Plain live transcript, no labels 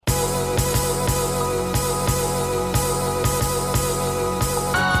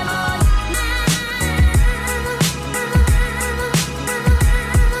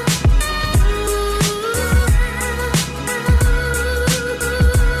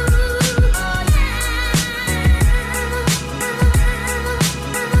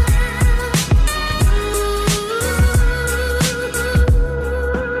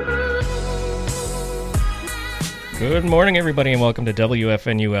Good morning, everybody, and welcome to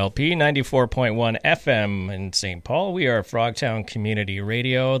WFNULP 94.1 FM in St. Paul. We are Frogtown Community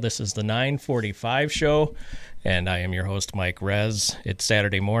Radio. This is the 9:45 show, and I am your host, Mike Rez. It's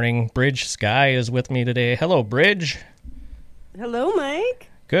Saturday morning. Bridge Sky is with me today. Hello, Bridge. Hello,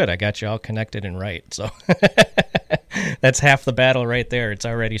 Mike. Good. I got you all connected and right, so that's half the battle right there. It's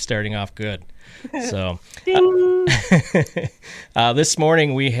already starting off good. So, this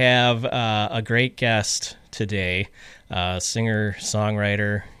morning we have a great guest today, singer,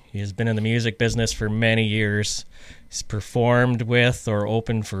 songwriter. He has been in the music business for many years. He's performed with or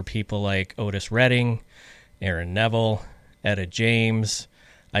opened for people like Otis Redding, Aaron Neville, Etta James,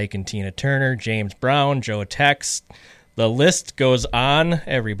 Ike and Tina Turner, James Brown, Joe Tex. The list goes on.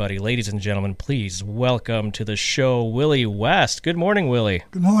 Everybody, ladies and gentlemen, please welcome to the show Willie West. Good morning, Willie.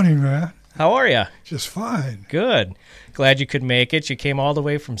 Good morning, man. How are you? Just fine. Good. Glad you could make it. You came all the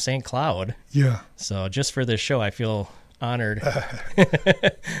way from St. Cloud. Yeah. So just for this show, I feel honored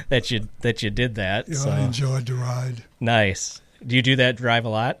that you did that. Yeah, so. I enjoyed the ride. Nice. Do you do that drive a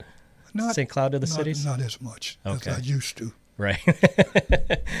lot? Not St. Cloud to the cities? Not as much as Okay. I used to. Right. All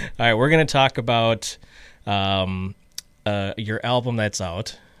right, we're going to talk about your album that's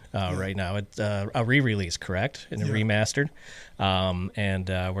out right now. It's a re-release, correct? And a remastered. And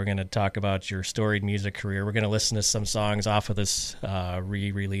we're going to talk about your storied music career. We're going to listen to some songs off of this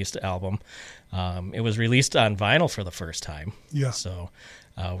re-released album. It was released on vinyl for the first time. Yeah. So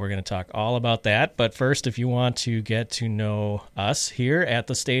we're going to talk all about that. But first, if you want to get to know us here at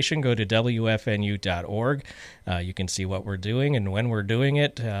the station, go to WFNU.org. You can see what we're doing and when we're doing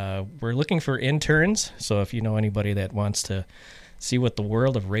it. We're looking for interns. So if you know anybody that wants to see what the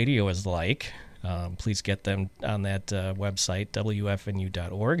world of radio is like, please get them on that website,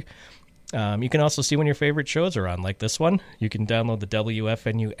 WFNU.org. You can also see when your favorite shows are on, like this one. You can download the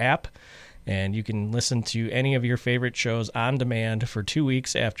WFNU app, and you can listen to any of your favorite shows on demand for 2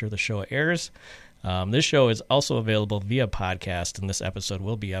 weeks after the show airs. This show is also available via podcast, and this episode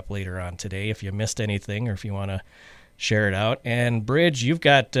will be up later on today if you missed anything or if you want to share it out. And Bridge, you've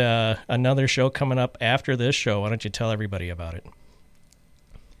got another show coming up after this show. Why don't you tell everybody about it?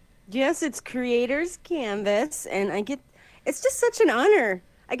 Yes, it's Creators Canvas, and it's just such an honor.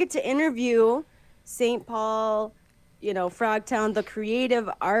 I get to interview St. Paul, Frogtown, the creative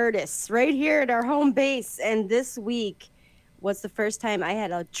artists right here at our home base. And this week was the first time I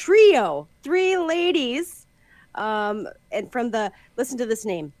had a trio, 3 ladies, and listen to this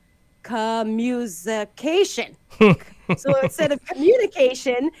name, communication. So instead of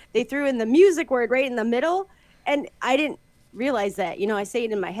communication, they threw in the music word right in the middle, and I didn't realize that. I say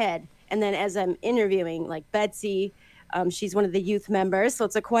it in my head, and then as I'm interviewing, like Betsy, she's one of the youth members, so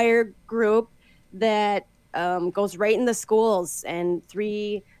it's a choir group that goes right in the schools, and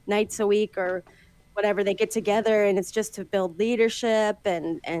 3 nights a week or whatever they get together, and it's just to build leadership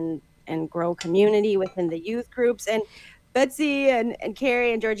and grow community within the youth groups. And Betsy and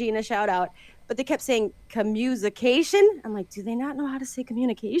Carrie and Georgina, shout out, but they kept saying communication. I'm like, do they not know how to say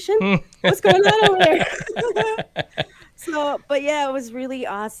communication? What's going on over there? So, but yeah, it was really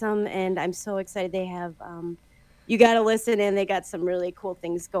awesome, and I'm so excited. They have, you got to listen, and they got some really cool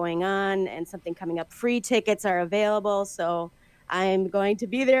things going on and something coming up. Free tickets are available, so I'm going to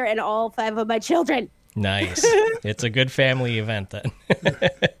be there, and all 5 of my children. Nice. It's a good family event then.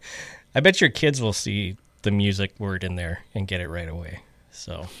 I bet your kids will see the music word in there and get it right away.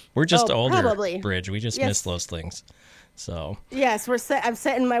 So we're just older, probably. Bridge. We just miss those things. So yes, I'm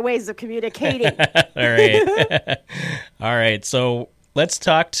set in my ways of communicating. All right. All right. So let's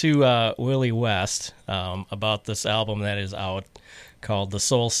talk to Willie West about this album that is out called The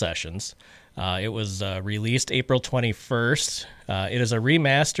Soul Sessions. It was released April 21st. It is a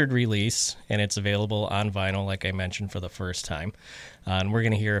remastered release, and it's available on vinyl, like I mentioned, for the first time. And we're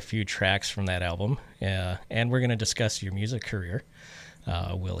going to hear a few tracks from that album, and we're going to discuss your music career,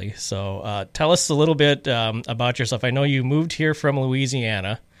 Willie. So tell us a little bit about yourself. I know you moved here from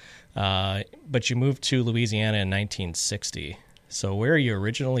Louisiana, but you moved to Louisiana in 1960. So where are you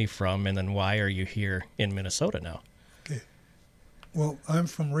originally from, and then why are you here in Minnesota now? Okay. Well, I'm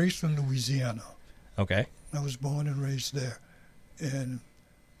from Racine, Louisiana. Okay. I was born and raised there. And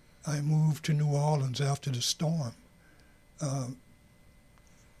I moved to New Orleans after the storm.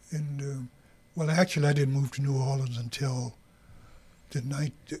 Well, actually, I didn't move to New Orleans until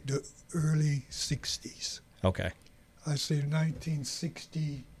the early 60s. Okay. I say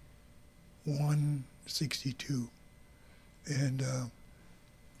 1961, 62. And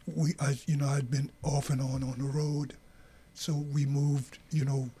I'd been off and on the road. So we moved,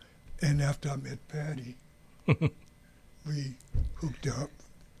 and after I met Patty, we hooked up.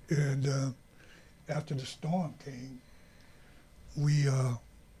 And after the storm came, we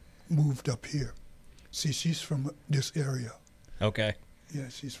moved up here. See, she's from this area. Okay. Yeah,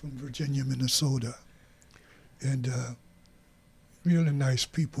 she's from Virginia, Minnesota. And really nice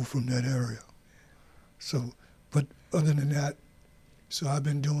people from that area. So, but other than that, so I've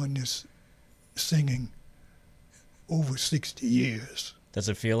been doing this singing over 60 years. Does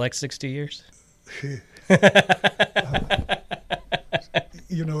it feel like 60 years?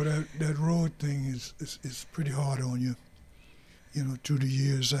 You know, that road thing is pretty hard on you. You know, through the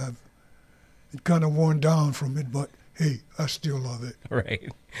years, it kind of worn down from it, but hey, I still love it. Right.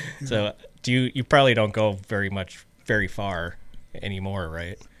 So you probably don't go very far anymore,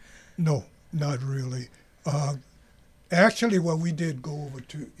 right? No, not really. Actually, well, we did go over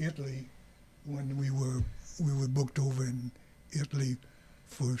to Italy when we were booked over in Italy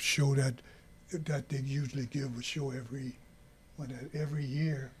for a show that they usually give a show every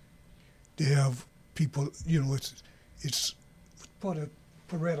year. They have people, you know, it's part of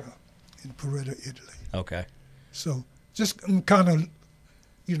Paretta, in Paretta, Italy. Okay. So just I'm kind of,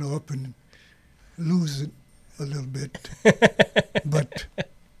 you know, up and lose it a little bit. But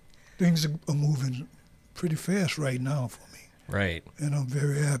things are moving pretty fast right now for me. Right. And I'm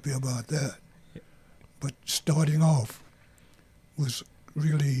very happy about that. But starting off was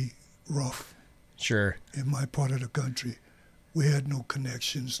really rough. Sure. In my part of the country. We had no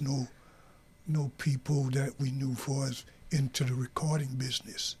connections, no people that we knew for us into the recording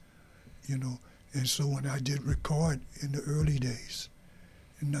business, you know. And so when I did record in the early days,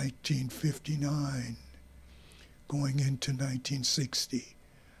 in 1959, going into 1960,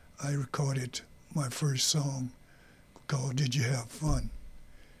 I recorded my first song called Did You Have Fun,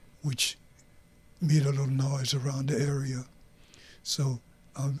 which made a little noise around the area. So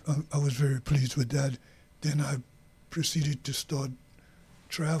I was very pleased with that. Then I proceeded to start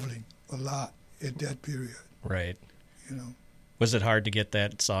traveling a lot at that period. Right. You know. Was it hard to get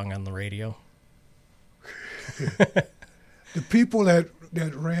that song on the radio? The people that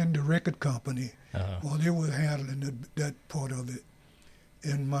ran the record company, Uh-huh. they were handling that part of it.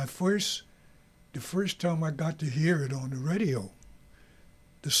 And the first time I got to hear it on the radio,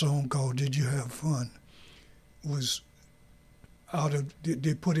 the song called Did You Have Fun, was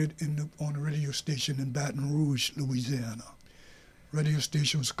they put it on a radio station in Baton Rouge, Louisiana. Radio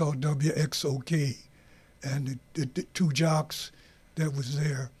station was called WXOK. And the two jocks that was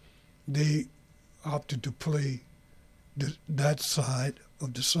there, they opted to play that side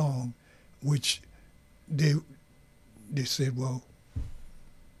of the song, which they said, well,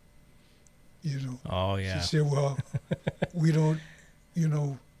 you know. Oh, yeah. She said, well, we don't, you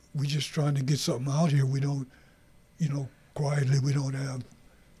know, we're just trying to get something out here. We don't, you know, quietly, we don't have.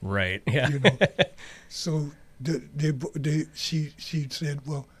 Right, yeah. You know. So she said,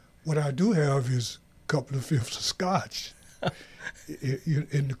 well, what I do have is a couple of fifths of scotch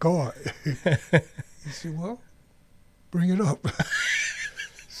in the car. He said, well, bring it up.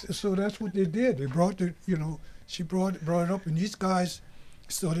 So that's what they did. They brought she brought it up, and these guys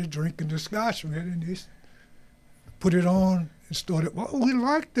started drinking the scotch, man, and they put it on and started, well, we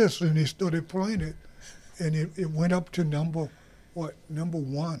like this, and they started playing it, and it went up to number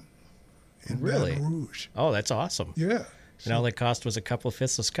one in Really? Baton Rouge. Oh, that's awesome. Yeah. And all it cost was a couple of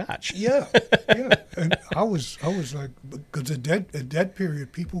fifths of scotch. Yeah, yeah. And I was like, because at that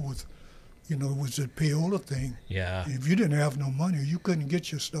period, people was, you know, it was a payola thing. Yeah. And if you didn't have no money, you couldn't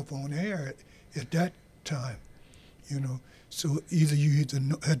get your stuff on air at that time, you know. So either you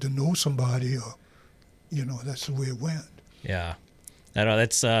had to know somebody or, you know, that's the way it went. Yeah. I know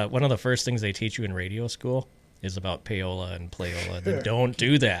that's one of the first things they teach you in radio school is about payola and playola. Then don't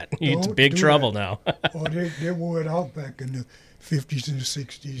do that. It's big trouble now. Oh, they wore it out back in the 50s and the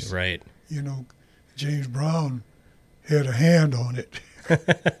 60s. Right. You know, James Brown had a hand on it.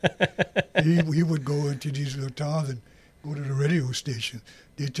 He would go into these little towns and go to the radio station.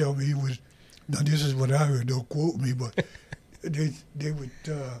 They tell me now this is what I heard, don't quote me, but they would,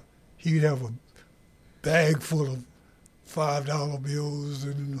 he'd have a bag full of $5 bills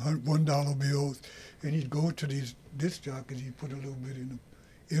and $1 bills, and he'd go to these disc jockeys, he'd put a little bit in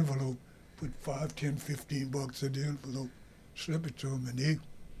the envelope, put $5, $10, $15 in the envelope, slip it to them, and they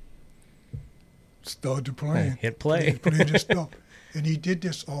started playing. Hit play. Play this stuff. And he did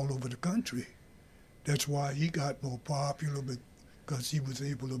this all over the country. That's why he got more popular, because he was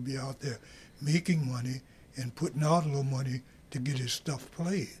able to be out there making money and putting out a little money to get his stuff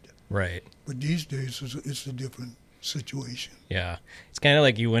played. Right. But these days, it's a different situation. Yeah. It's kind of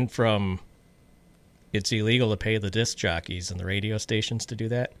like you went from it's illegal to pay the disc jockeys and the radio stations to do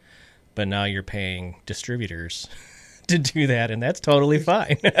that, but now you're paying distributors to do that, and that's totally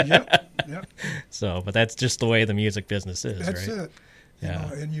fine. Yep. So, but that's just the way the music business is, That's right? it.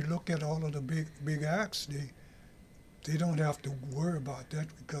 Yeah. And you look at all of the big acts, they don't have to worry about that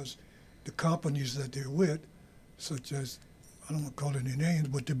because the companies that they're with, such as, I don't want to call any names,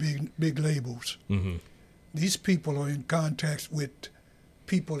 but the big labels, Mm-hmm. these people are in contact with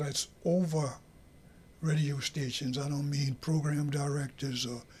people that's over radio stations. I don't mean program directors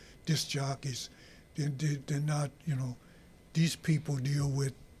or disc jockeys. They're not, these people deal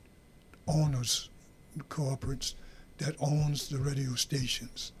with owners, corporates that owns the radio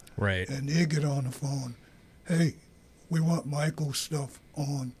stations. Right. And they get on the phone, hey, we want Michael's stuff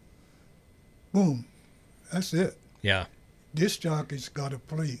on. Boom. That's it. Yeah. Disc jockeys got to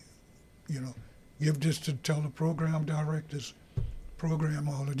play, give this to tell the program directors, program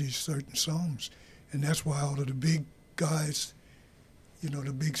all of these certain songs. And that's why all of the big guys,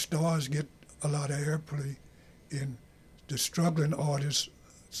 the big stars get a lot of airplay. And the struggling artists,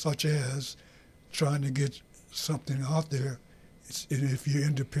 such as trying to get something out there, and if you're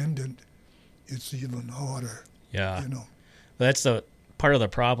independent, it's even harder. Yeah. That's the part of the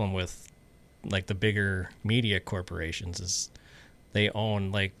problem with like the bigger media corporations is they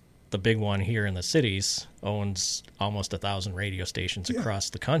own, like the big one here in the cities owns almost 1,000 radio stations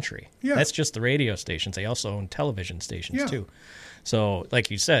across the country. Yeah. That's just the radio stations. They also own television stations too. So like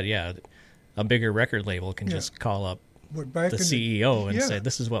you said, a bigger record label can just call up the CEO and say,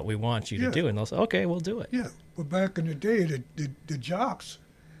 this is what we want you to do. And they'll say, okay, we'll do it. Yeah. But back in the day, the jocks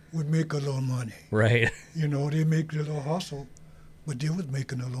would make a little money. Right. They make a little hustle, but they was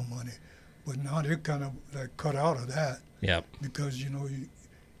making a little money. But now they're kind of like cut out of that. Yep. Because,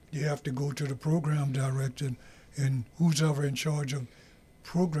 you have to go to the program director and who's ever in charge of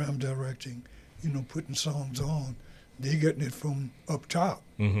program directing, putting songs on, they getting it from up top.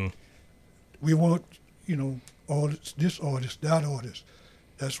 Mm-hmm. We want, this artist, that artist.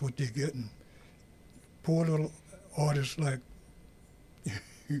 That's what they're getting. Poor little artists like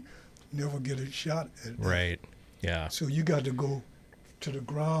never get a shot at it. Right. Yeah. So you got to go to the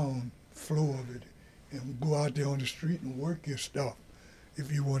ground floor of it and go out there on the street and work your stuff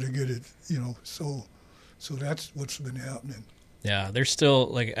if you want to get it, so that's what's been happening. Yeah, there's still,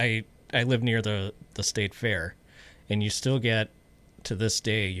 like, I live near the state fair, and you still get, to this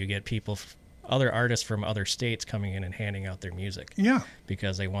day, you get people, other artists from other states coming in and handing out their music. Yeah.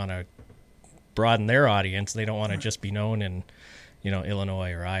 Because they want to broaden their audience. They don't want to just be known in,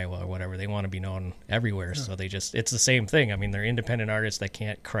 Illinois or Iowa or whatever. They want to be known everywhere. Yeah. So it's the same thing. I mean, they're independent artists that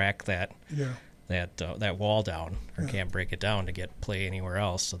can't crack that wall down or can't break it down to get play anywhere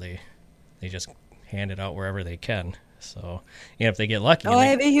else. So they just hand it out wherever they can. So, if they get lucky. I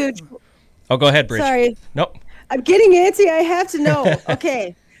have a huge... Oh, go ahead, Bridge. Sorry. Nope. I'm getting antsy. I have to know.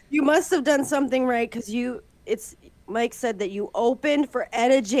 Okay. You must have done something right because Mike said that you opened for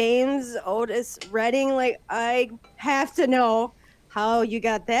Etta James, Otis Redding. Like, I have to know how you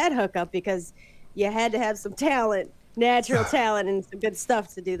got that hookup because you had to have some talent, natural talent, and some good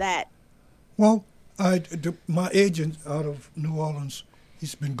stuff to do that. Well, my agent out of New Orleans,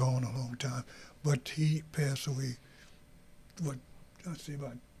 he's been gone a long time, but he passed away,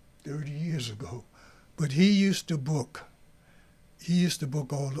 about 30 years ago. But he used to book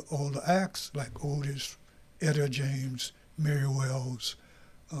all the acts like Otis, Etta James, Mary Wells,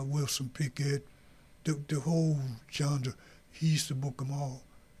 Wilson Pickett, the whole genre. He used to book them all,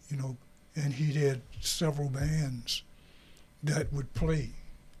 and he had several bands that would play.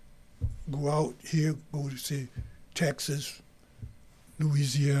 Go out here, go to say Texas,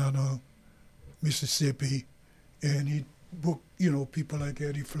 Louisiana, Mississippi, and he'd book, people like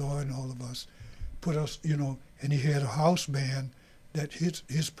Eddie Floyd and all of us, put us, and he had a house band that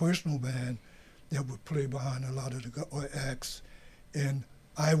his personal band that would play behind a lot of the acts, and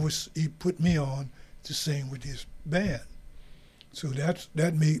he put me on to sing with his band. So that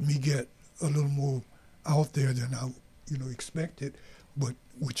made me get a little more out there than I, expected, but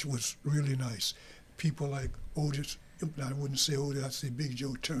which was really nice. People like Otis, I wouldn't say Otis, I'd say Big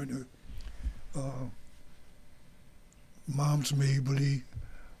Joe Turner, Moms Mabley,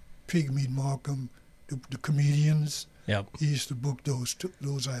 Pygmy Markham, the comedians. Yep. He used to book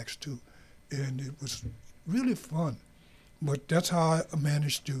those acts too, and it was really fun. But that's how I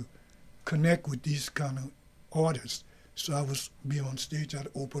managed to connect with these kind of artists. So I was be on stage, I'd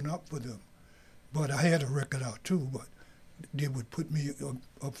open up for them. But I had a record out too, but they would put me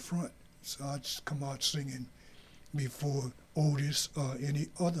up front. So I'd just come out singing before Otis or any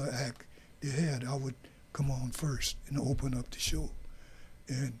other act they had. I would come on first and open up the show.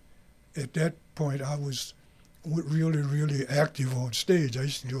 And at that point, I was really, really active on stage. I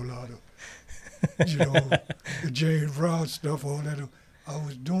used to do a lot of you know, the James Brown stuff, all that. I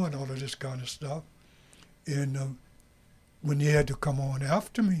was doing all of this kind of stuff. And when they had to come on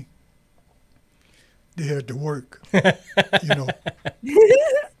after me, they had to work. You know,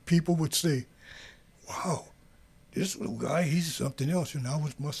 people would say, wow, this little guy, he's something else. And I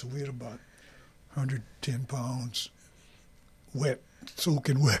must have weighed about 110 pounds, wet,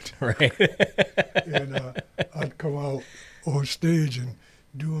 soaking wet. Right. And I'd come out on stage and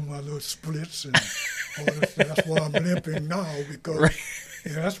doing my little splits and all this. That's why I'm limping now, because Right.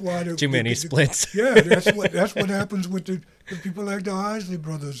 yeah, that's why Too many splits. Yeah, that's what happens with the people like the Isley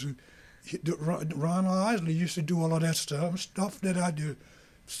brothers. Ron Isley used to do all of that stuff that I did,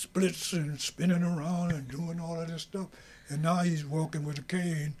 splits and spinning around and doing all of this stuff. And now he's walking with a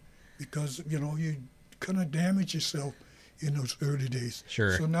cane because, you know, you kind of damage yourself in those early days.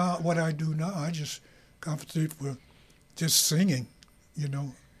 Sure. So now what I do now, I just compensate for just singing, you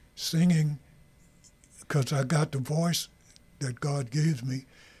know, singing because I got the voice that God gives me.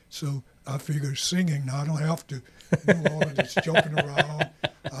 So I figure singing, now I don't have to do all of this jumping around.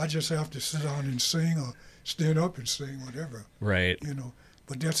 I just have to sit down and sing or stand up and sing, whatever. Right. You know,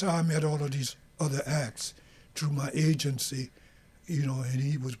 but that's how I met all of these other acts, through my agency, you know, and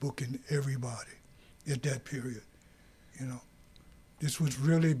he was booking everybody at that period, you know. This was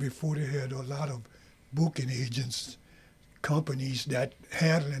really before they had a lot of booking agents, companies that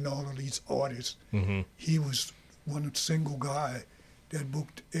handling all of these artists. Mm-hmm. He was one single guy that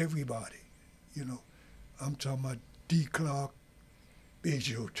booked everybody, you know. I'm talking about D. Clark,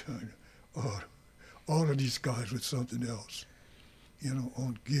 Joe Turner, all of these guys with something else, you know,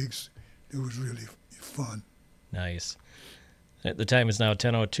 on gigs. It was really fun. Nice. The time is now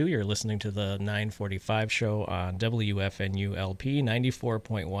 10:02. You're listening to the 945 show on WFNU LP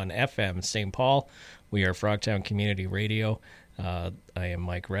 94.1 FM St. Paul. We are Frogtown Community Radio. I am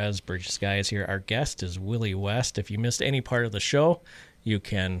Mike Rez. Burgess Guy is here. Our guest is Willie West. If you missed any part of the show, you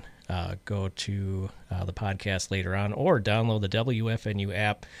can go to the podcast later on or download the WFNU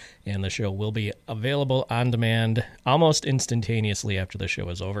app, and the show will be available on demand almost instantaneously after the show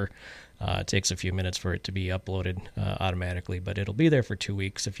is over. It takes a few minutes for it to be uploaded automatically, but it'll be there for 2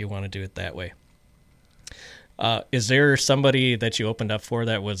 weeks if you want to do it that way. Is there somebody that you opened up for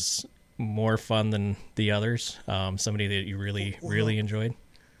that was more fun than the others? Somebody that you really enjoyed?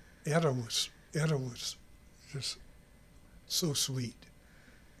 Etta was just so sweet,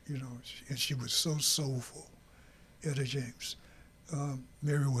 you know, and she was so soulful. Etta James,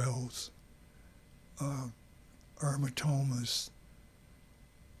 Mary Wells, Irma Thomas,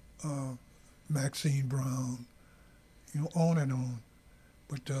 Maxine Brown, you know, on and on.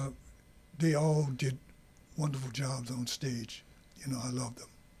 But they all did wonderful jobs on stage. You know, I love them.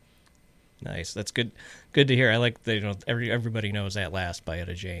 Nice. That's good. Good to hear. I like that. You know, everybody knows At Last by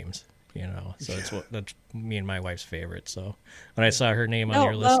Etta James. You know, so that's me and my wife's favorite. So when I saw her name on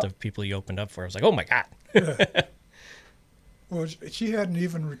your list of people you opened up for, I was like, oh my God. Yeah. Well, she hadn't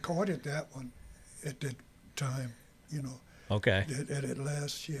even recorded that one at that time. You know. Okay. At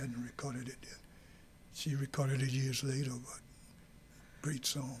Last, she hadn't recorded it yet. She recorded it years later, but great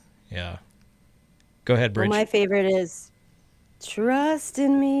song. Yeah. Go ahead, Bridge. Well, my favorite is Trust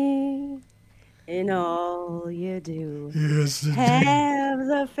in Me in all you do. Yes, indeed. Have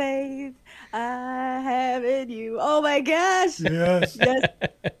the faith I have in you. Oh my gosh. Yes. Yes.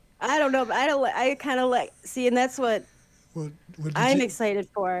 I don't know. I kind of like, see, and that's what I'm excited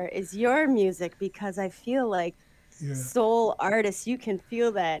for is your music, because I feel like soul artists, you can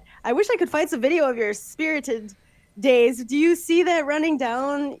feel that. I wish I could find some video of your Spirited days. Do you see that running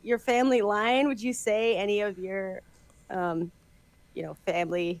down your family line? Would you say any of your,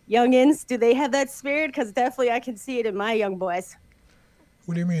 family youngins, do they have that spirit? Because definitely I can see it in my young boys.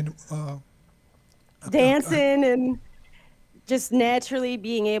 What do you mean? Dancing and just naturally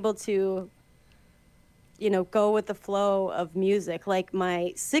being able to, go with the flow of music. Like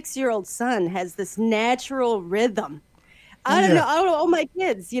my 6-year-old son has this natural rhythm. I don't know. All my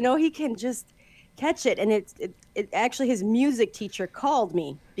kids, he can just catch it. And it actually, his music teacher called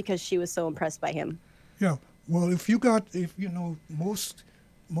me because she was so impressed by him. Yeah. Well,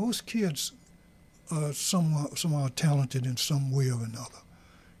 most kids are somehow talented in some way or another.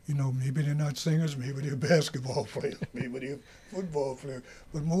 Maybe they're not singers, maybe they're basketball players, maybe they're football players.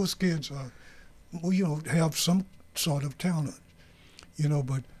 But most kids are, have some sort of talent.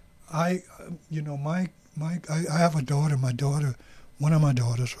 But I have a daughter. One of my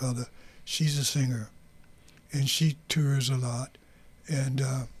daughters, rather, she's a singer, and she tours a lot. And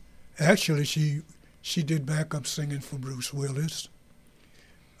actually, she did backup singing for Bruce Willis.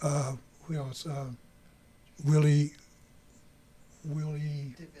 Who else? Willie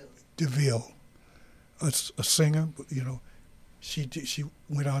DeVille. a singer, but, she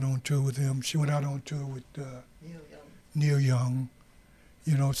went out on tour with him. She went out on tour with Neil Young.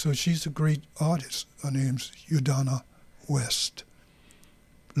 So she's a great artist. Her name's Udonna West.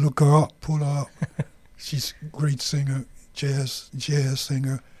 Look her up, pull her up. She's a great singer, jazz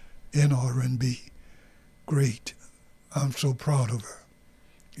singer, and R&B. Great. I'm so proud of her.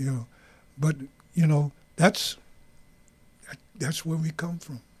 But that's where we come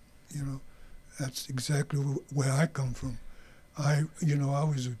from. That's exactly where I come from. I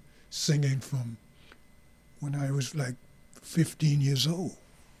was singing from when I was like 15 years old,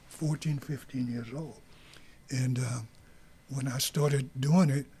 14, 15 years old. And when I started doing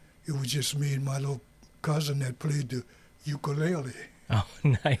it, it was just me and my little cousin that played the ukulele. Oh,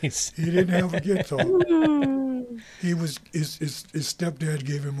 nice. He didn't have a guitar. His stepdad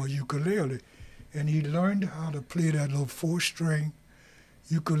gave him a ukulele, and he learned how to play that little 4-string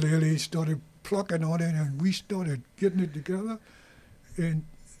ukulele. He started plucking on it, and we started getting it together. And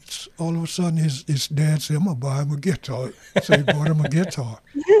all of a sudden, his dad said, "I'm gonna buy him a guitar." So he bought him a guitar,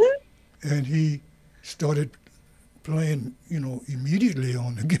 and he started playing, immediately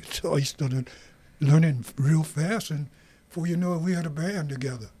on the guitar. He started learning real fast, and before you know it, we had a band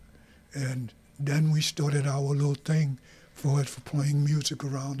together. And then we started our little thing for playing music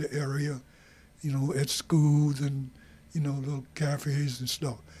around the area, at schools and, little cafes and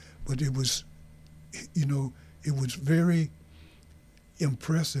stuff. But it was, it was very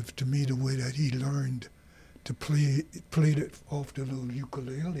impressive to me the way that he learned to played it off the little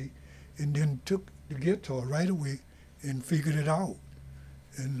ukulele, and then took the guitar right away and figured it out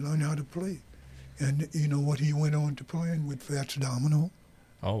and learned how to play. And what he went on to playing with Fats Domino.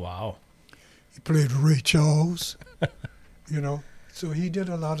 Oh, wow. He played Ray Charles, So he did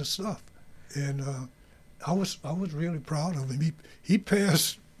a lot of stuff, and I was really proud of him. He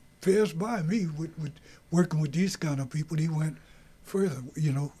passed by me with working with these kind of people. He went further,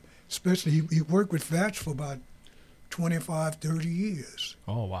 Especially he worked with Fats for about 25, 30 years.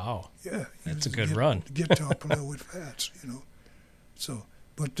 Oh, wow. Yeah, that's a good run. Guitar player with Fats, So,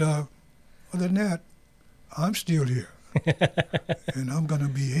 but other than that, I'm still here, and I'm gonna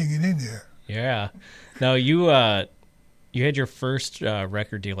be hanging in there. Yeah. Now you had your first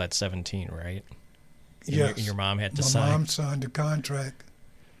record deal at 17, right? Yes. Your mom had to sign. My mom signed the contract,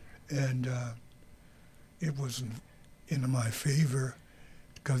 and it wasn't in my favor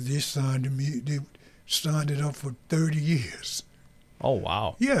because they signed it up for 30 years. Oh,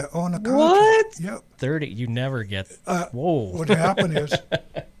 wow. Yeah, on the contract. What? Yep. 30. You never get. Whoa. What happened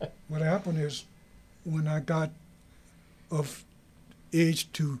is, when I got of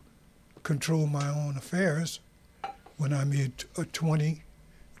age to control my own affairs, when I made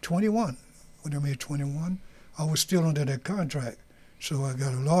 21, when I made 21, I was still under that contract. So I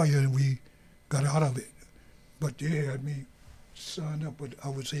got a lawyer, and we got out of it. But they had me signed up, but I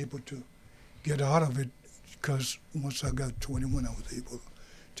was able to get out of it because once I got 21, I was able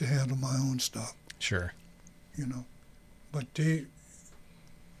to handle my own stuff. Sure. But they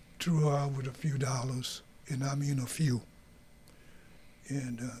threw her out with a few dollars, and I mean a few.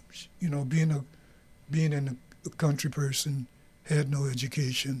 And, being a country person, had no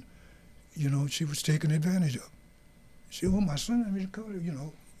education, she was taken advantage of. She, my son,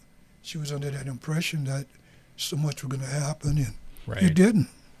 she was under that impression that so much was going to happen, and right. It didn't.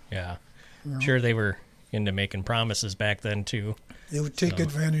 Yeah. Sure, they were into making promises back then, too. They would take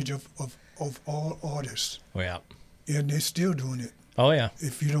advantage of all artists. Oh, yeah. And they're still doing it. Oh, yeah.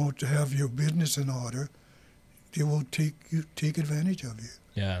 If you don't have your business in order, they will take advantage of you.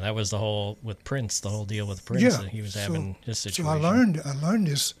 Yeah, that was the whole deal with Prince. Yeah. He was having his situation. So I learned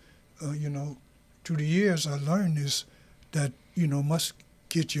this, through the years. I learned this that must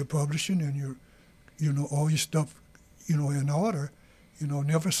get your publishing and your, all your stuff, in order.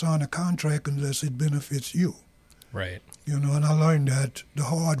 Never sign a contract unless it benefits you. Right. And I learned that the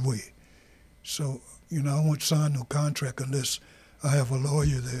hard way. So I won't sign no contract unless I have a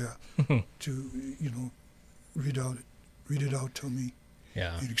lawyer there to read it out to me.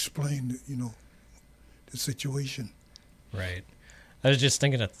 Yeah. And explain, the situation. Right. I was just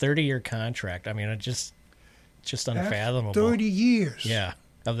thinking a 30-year contract. I mean, it just unfathomable. 30 years. Yeah,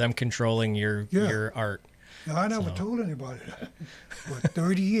 of them controlling your art. Now, I never told anybody that, but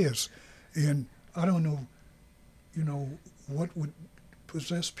 30 years. And I don't know, what would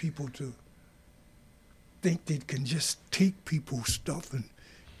possess people to think they can just take people's stuff, and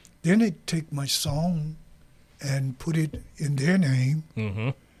then they take my song and put it in their name. Mm-hmm.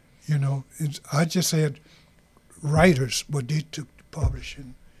 I just had writers, but they took the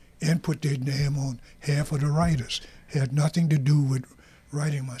publishing and put their name on half of the writers. It had nothing to do with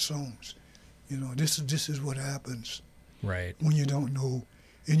writing my songs. You know, this is what happens Right. when you don't know,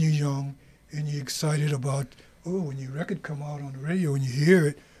 and you're young, and you're excited about, when your record come out on the radio and you hear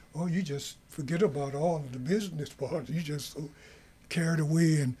it, you just forget about all of the business part. You just so carried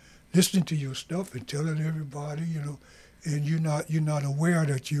away and listening to your stuff and telling everybody, and you're not aware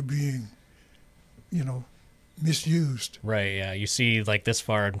that you're being, misused. Right, yeah. You see like this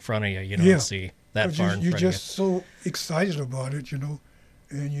far in front of you, you don't see that far in front You're of you. just so excited about it, and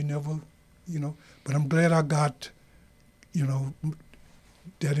you never, but I'm glad I got,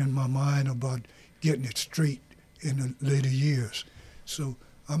 that in my mind about getting it straight in the later years. So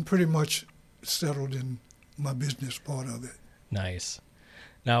I'm pretty much settled in my business part of it. Nice.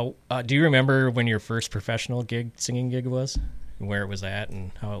 Now, do you remember when your first professional singing gig was, and where it was at,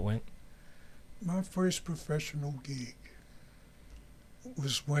 and how it went? My first professional gig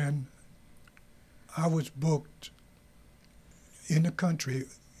was when I was booked in the country.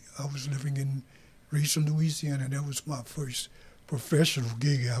 I was living in Rachel, Louisiana, and that was my first professional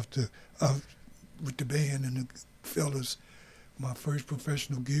gig after with the band and the fellas. My first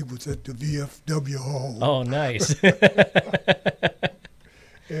professional gig was at the VFW Hall. Oh, nice.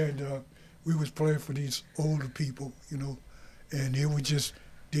 And we was playing for these older people, and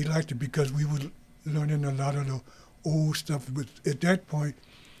they liked it because we were learning a lot of the old stuff. But at that point,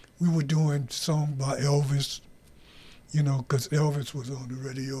 we were doing songs by Elvis, because Elvis was on the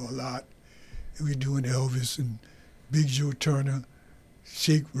radio a lot. And we were doing Elvis and Big Joe Turner,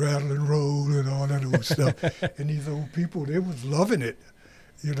 Shake, Rattle, and Roll, and all that old stuff. And these old people, they was loving it,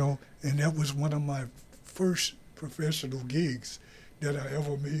 and that was one of my first professional gigs that I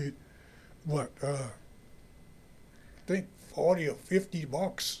ever made. I think $40 or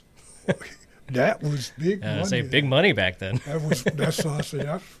 $50. That was big money. Say big money back then. That's why I say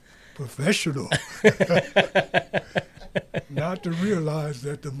that's professional. Not to realize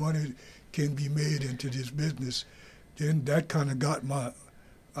that the money can be made into this business. Then that kind of got my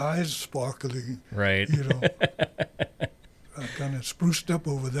eyes sparkling. Right. I kind of spruced up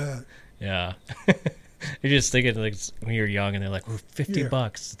over that. Yeah. You're just thinking like when you're young and they're like, $50,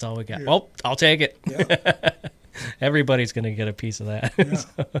 that's all we got. Yeah. Well, I'll take it. Yeah. Everybody's going to get a piece of that.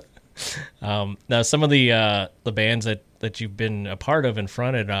 Yeah. Now, some of the bands that you've been a part of and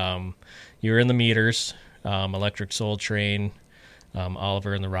fronted, you were in the Meters, Electric Soul Train,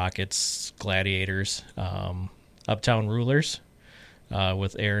 Oliver and the Rockets, Gladiators, Uptown Rulers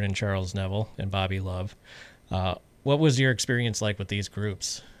with Aaron and Charles Neville and Bobby Love. What was your experience like with these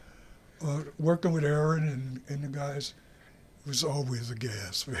groups? Working with Aaron and the guys was always a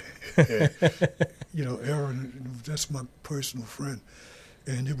gas. Aaron, that's my personal friend,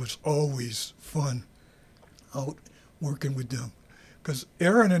 and it was always fun out working with them. Because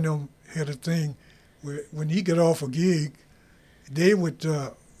Aaron and them had a thing where when he got off a gig, they would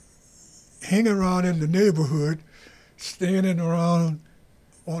hang around in the neighborhood, standing around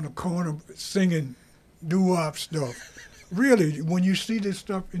on the corner singing doo-wop stuff. Really, when you see this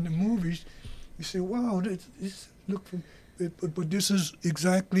stuff in the movies, you say, wow, this look for, but this is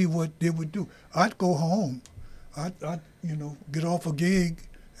exactly what they would do. I'd go home. I'd get off a gig,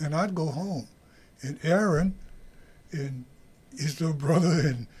 and I'd go home. And Aaron and his little brother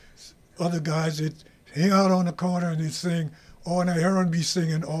and other guys that hang out on the corner and they sing all night. Aaron be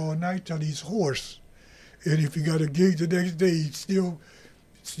singing all night till he's hoarse. And if you got a gig the next day, he'd still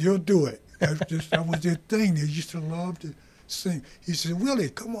do it. That was their thing. They used to love to sing. He said, Willie,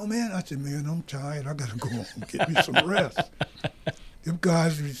 come on, man. I said, man, I'm tired. I got to go home and get me some rest. Them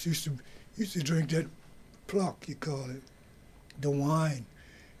guys used to drink that pluck, you call it, the wine.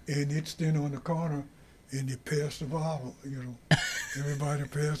 And they'd stand on the corner and they pass the bottle, Everybody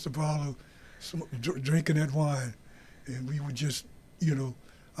passed the bottle, drinking that wine. And we would just,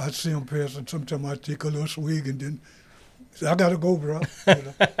 I'd see them passing. Sometimes I'd take a little swig and then say, I got to go, bro.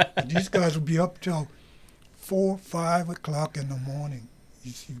 These guys would be up till 4, 5 o'clock in the morning.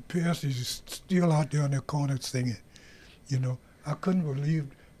 You see Piercy's still out there in the corner singing. I couldn't believe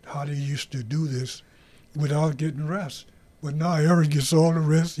how they used to do this without getting rest. But now Aaron gets all the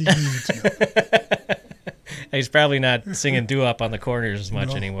rest he needs. He's probably not singing doo-wop on the corners as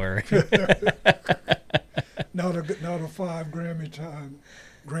much anymore. Now the 5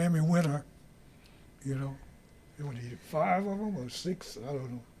 Grammy winner, what, 5 of them or 6? I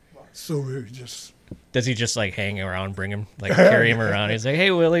don't know. So it just... Does he just like hang around, bring him, like carry him around? He's like,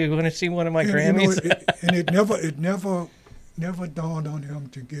 "Hey Willie, you want to see one of my Grammys?" It never dawned on him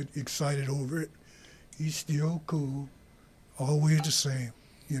to get excited over it. He's still cool, always the same,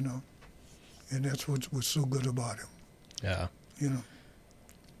 and that's what's so good about him. Yeah. Do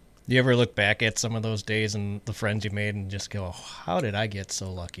you ever look back at some of those days and the friends you made and just go, "How did I get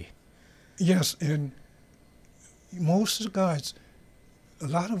so lucky?" Yes, and most of the guys, a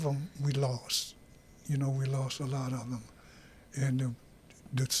lot of them we lost. You know, we lost a lot of them. And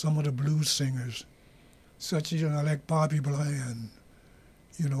some of the blues singers, such as, like Bobby Bland,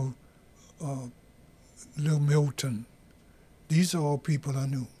 you know, Lil Milton. These are all people I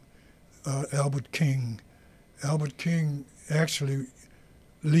knew. Albert King. Albert King, actually,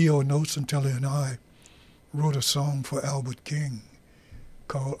 Leo Nocentelli and I wrote a song for Albert King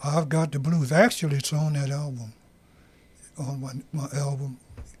called I've Got the Blues. Actually, it's on that album, on my album.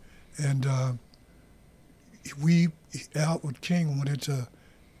 And Albert King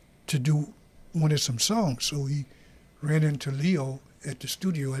wanted some songs, so he ran into Leo at the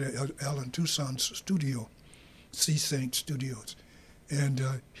studio, at Alan Toussaint's studio, Sea Saint Studios. And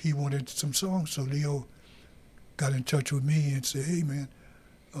he wanted some songs, so Leo got in touch with me and said, hey, man,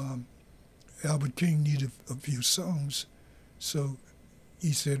 Albert King needed a few songs. So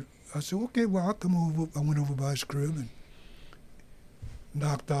I said, okay, well, I'll come over. I went over by his crib and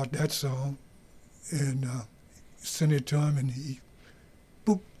knocked out that song and sent it to him, and he,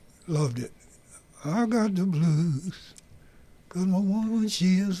 loved it. I got the blues, 'cause my woman,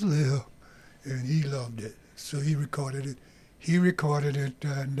 she has left. And he loved it. So he recorded it.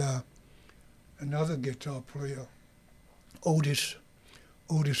 And another guitar player, Otis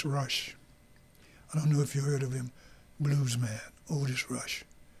Rush. I don't know if you heard of him, blues man, Otis Rush,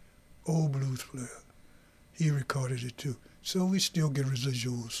 old blues player. He recorded it too. So we still get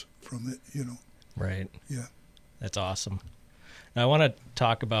residuals from it, you know. Right. Yeah. That's awesome. Now I want to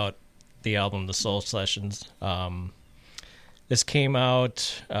talk about the album, The Soul Sessions. This came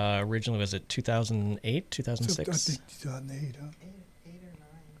out originally, was it 2008, 2006? I think 2008, huh? 8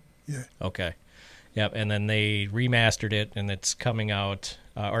 or 9. Yeah. Okay. Yep. And then they remastered it, and it's coming out,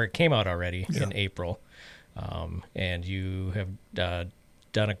 or it came out already in April. And you have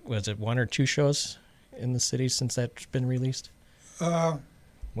done, was it 1 or 2 shows in the city since that's been released?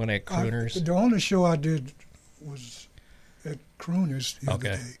 One at Crooners? The only show I did was at Crooners the other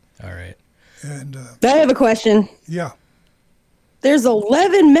day. All right. And I have a question. yeah. There's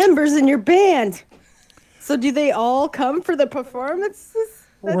 11 members in your band. So do they all come for the performances?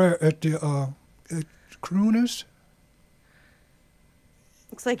 Where at Crooners?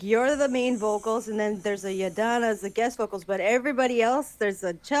 Looks like you're the main vocals, and then there's a Yadana as the guest vocals, but everybody else, there's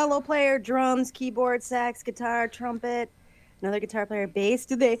a cello player, drums, keyboard, sax, guitar, trumpet, another guitar player, bass.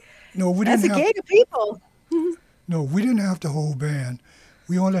 Do they? No, we didn't That's a gig of people. No, we didn't have the whole band.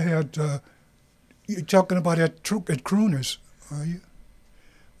 We only had. You're talking about at Crooners, are you?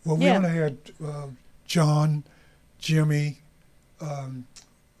 Well, we only had John, Jimmy,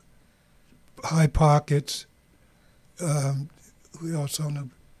 High Pockets. We also on the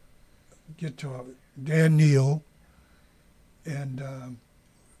guitar, Dan Neal, and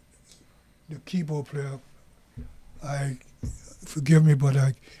the keyboard player. Forgive me,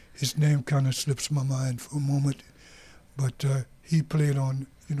 but his name kind of slips my mind for a moment. But he played on,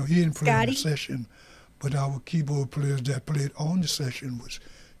 he didn't play on the session, but our keyboard players that played on the session was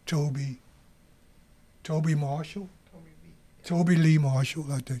Toby Marshall, Toby Lee Marshall,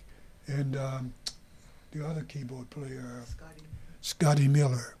 I think, and the other keyboard player, Scotty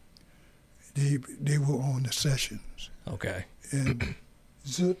Miller. They were on the sessions. Okay. And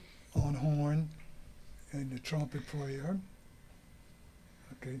Zoot on horn, and the trumpet player.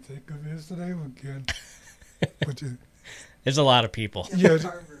 I can't think of his name again. But there's a lot of people. Jeff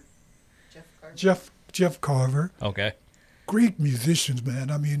Carver. Jeff Carver. Okay. Great musicians,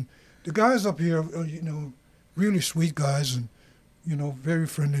 man. I mean, the guys up here, really sweet guys and, very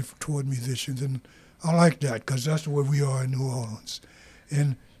friendly toward musicians. And I like that because that's where we are in New Orleans.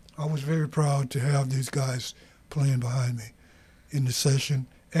 And I was very proud to have these guys playing behind me in the session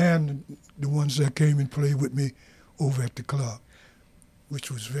and the ones that came and played with me over at the club,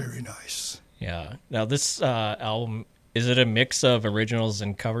 which was very nice. Yeah. Now, this album, is it a mix of originals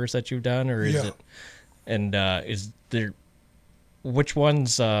and covers that you've done, or is it? And is there? Which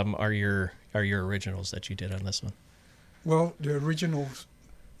ones are your originals that you did on this one? Well, the original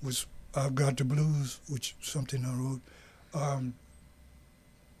was "I've Got the Blues," which is something I wrote.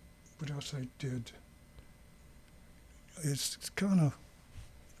 What else I did? It's kind of,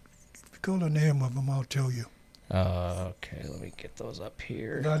 if you call the name of them, I'll tell you. Okay, let me get those up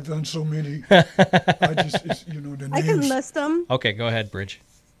here. I've done so many. I just, the names. I can list them. Okay, go ahead, Bridge.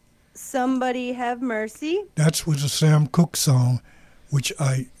 Somebody Have Mercy. That was a Sam Cooke song, which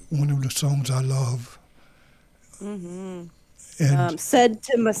one of the songs I love. Mm-hmm. And Said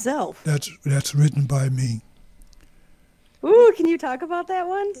to Myself. that's written by me. Ooh, can you talk about that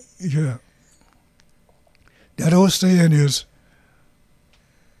one? Yeah. That old saying is,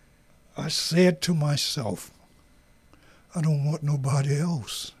 I said to myself, I don't want nobody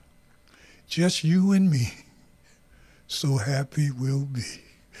else. Just you and me. So happy we'll be.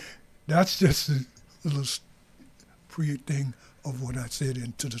 That's just a little pre-thing of what I said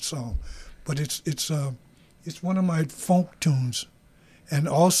into the song. But it's one of my funk tunes. And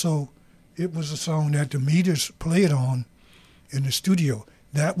also, it was a song that the Meters played on in the studio.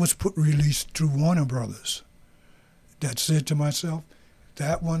 That was released through Warner Brothers. That said to myself,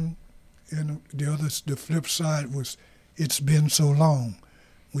 that one, and the flip side was It's Been So Long,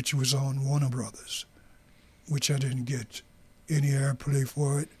 which was on Warner Brothers, which I didn't get any airplay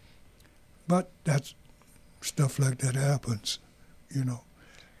for it. But that's stuff like that happens, you know.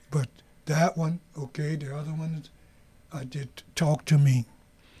 But that one, okay, the other one, I did Talk to Me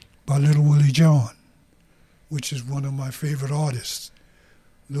by Little Willie John, which is one of my favorite artists.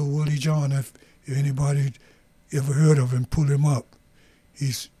 Little Willie John, if anybody ever heard of him, pull him up.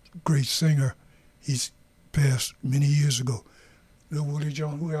 He's a great singer. He's passed many years ago. Little Willie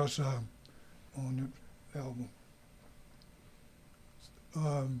John, who else on the album?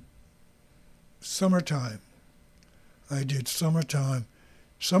 Summertime. I did Summertime.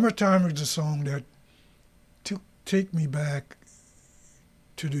 Summertime is a song that take me back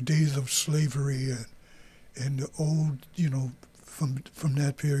to the days of slavery and the old, you know, from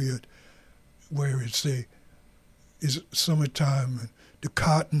that period where it's summertime and the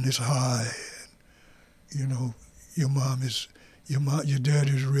cotton is high and, you know, your dad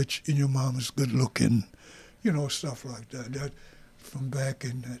is rich and your mom is good looking, you know, stuff like that. That from back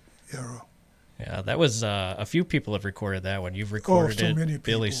in that era. Yeah, that was a few people have recorded that one. You've recorded so it. many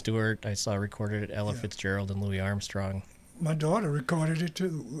Billy people. Stewart, I saw recorded it. Ella Fitzgerald and Louis Armstrong. My daughter recorded it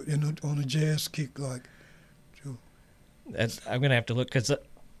too on a jazz kick like. Too. I'm gonna have to look because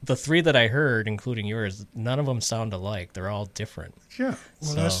the three that I heard, including yours, none of them sound alike. They're all different. Yeah,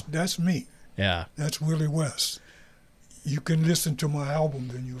 well, that's me. Yeah, that's Willie West. You can listen to my album,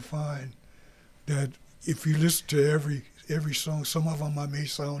 then you'll find that if you listen to every song, some of them I may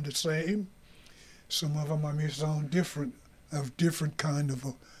sound the same, some of them I may sound different, have different kind of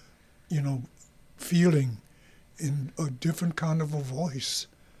a, you know, feeling, in a different kind of a voice,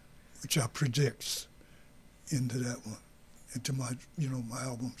 which I project into that one, into my, you know, my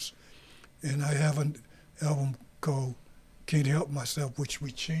albums. And I have an album called Can't Help Myself, which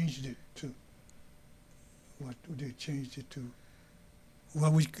we changed it to. What they changed it to?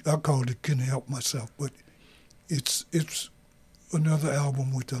 Well, I called it Can't Help Myself, but it's another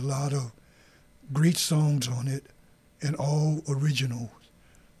album with a lot of great songs on it and all original,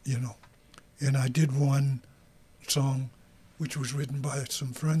 you know. And I did one song which was written by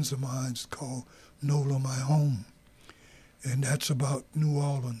some friends of mine called Nola My Home. And that's about New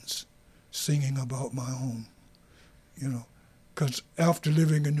Orleans, singing about my home, you know. Because after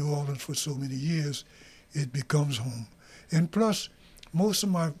living in New Orleans for so many years, it becomes home. And plus, most of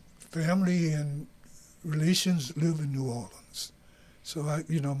my family and relations live in New Orleans. So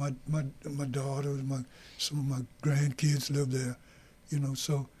my daughters, some of my grandkids live there, you know.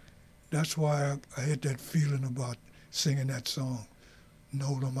 So that's why I had that feeling about singing that song,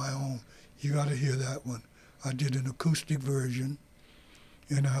 Nola My Home. You got to hear that one. I did an acoustic version,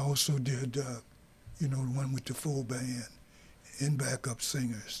 and I also did, the one with the full band and backup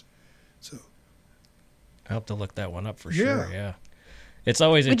singers. So I'll have to look that one up for sure. Yeah, it's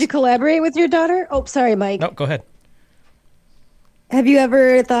always. Would you collaborate with your daughter? Oh, sorry, Mike. No, go ahead. Have you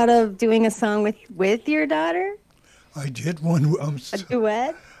ever thought of doing a song with your daughter? I did one. A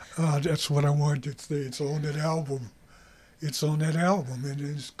duet? That's what I wanted to say. It's on that album. And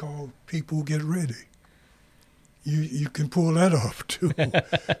it's called People Get Ready. You can pull that off, too.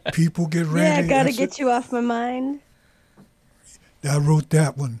 People Get Ready. Yeah, Gotta Get You Off My Mind. I wrote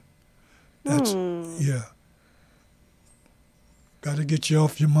that one. Yeah. Gotta Get You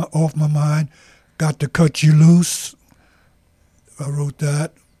Off My Mind. Got to Cut You Loose. I wrote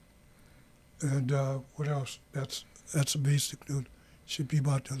that. And what else? That's a basic. Should be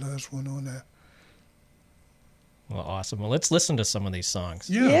about the last one on that. Well, awesome. Well, let's listen to some of these songs.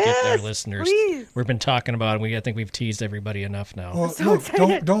 Yeah. Yes, get our listeners. please. We've been talking about them. I think we've teased everybody enough now. Well, so look,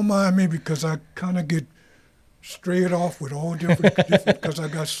 excited. don't mind me because I kind of get straight off with all different because I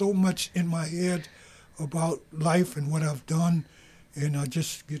got so much in my head about life and what I've done, and I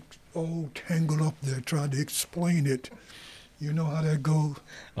just get all tangled up there trying to explain it. You know how that goes.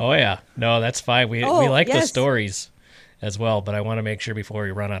 Oh, yeah. No, that's fine. We like the yes. stories as well, but I want to make sure before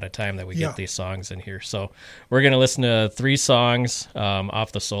we run out of time that we get these songs in here. So we're going to listen to 3 songs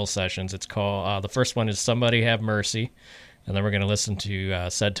off the Soul Sessions. It's called, the first one is Somebody Have Mercy, and then we're going to listen to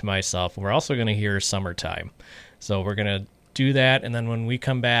Said to Myself. We're also going to hear Summertime. So we're going to do that, and then when we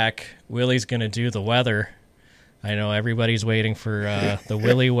come back, Willie's going to do the weather. I know everybody's waiting for the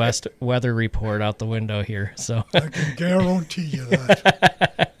Willie West weather report out the window here. So I can guarantee you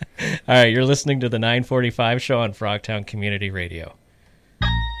that. All right, you're listening to the 945 show on Frogtown Community Radio.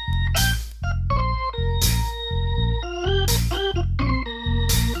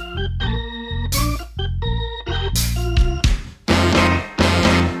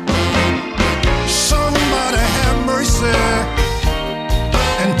 Somebody have mercy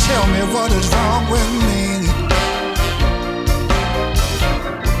and tell me what is wrong with me.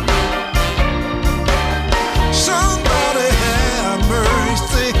 Somebody have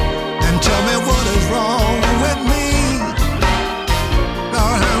mercy and tell me what is wrong with me.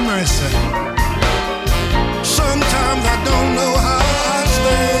 Lord have mercy. Sometimes I don't know how I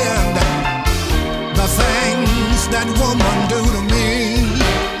stand the things that woman do to me.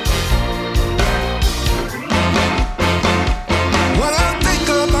 When I think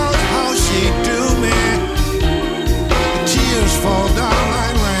about how she do me, the tears fall down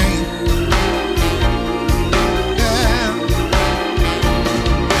like rain. Yeah.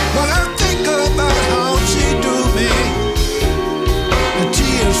 When I think about how she do me, the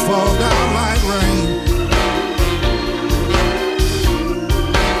tears fall down like rain.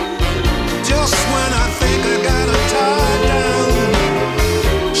 Just when I think I got her tied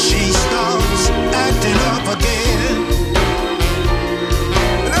down, she starts acting up again.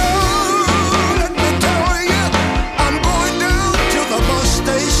 And oh, let me tell you, I'm going down to the bus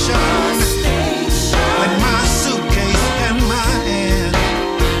station with my suitcase in my hand.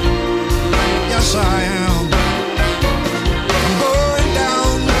 Yes, I am. I'm going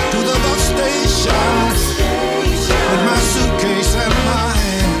down to the bus station with my suitcase in my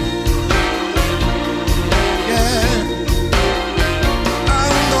hand. Yeah.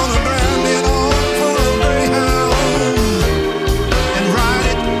 I'm gonna grab me an old full of Greyhound and ride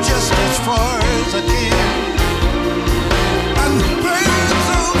it just as far as I can. And play it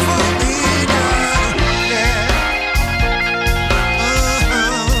so for me now. Yeah.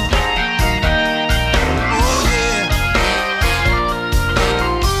 Oh yeah.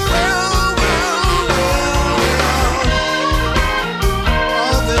 Well, oh well.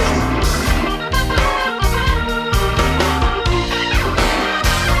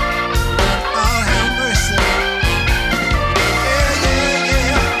 Lord have mercy. Yeah, yeah,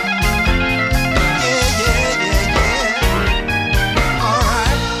 yeah. Yeah, yeah, yeah, yeah. All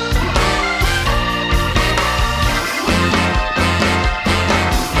right.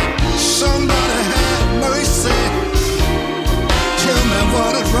 Somebody have mercy. Tell me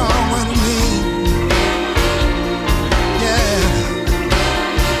what is wrong with me. Yeah.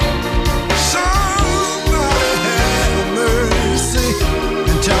 Somebody have mercy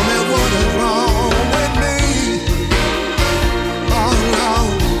and tell me what is wrong with me. Oh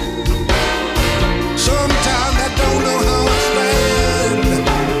Lord. Sometimes I don't know how I stand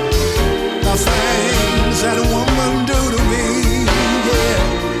the things that a woman do to me. Yeah.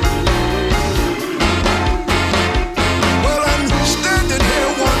 Well, I'm standing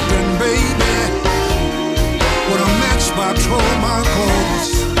here wondering, baby, would a matchbox hold my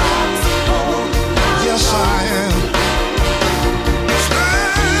clothes? Yes, I am.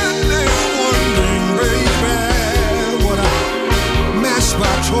 Standing wondering, baby, would a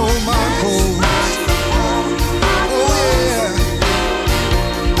matchbox hold my clothes? Oh yeah.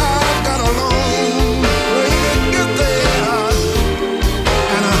 I've got a long way to get there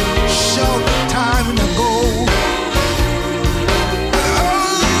and a short time to go.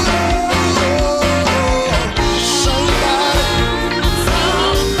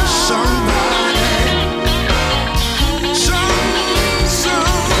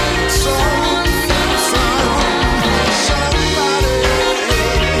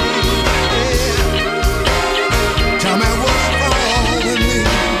 Tell me what's wrong with me.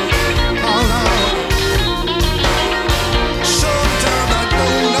 Oh Lord. Sometimes I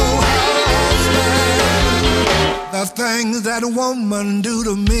don't know how I stand the things that a woman do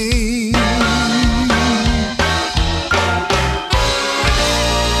to me.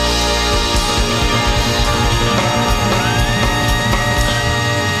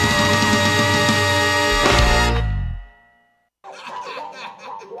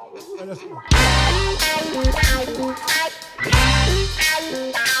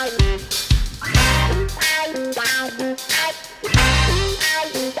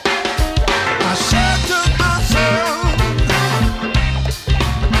 I said to myself,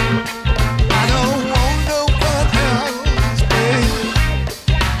 I don't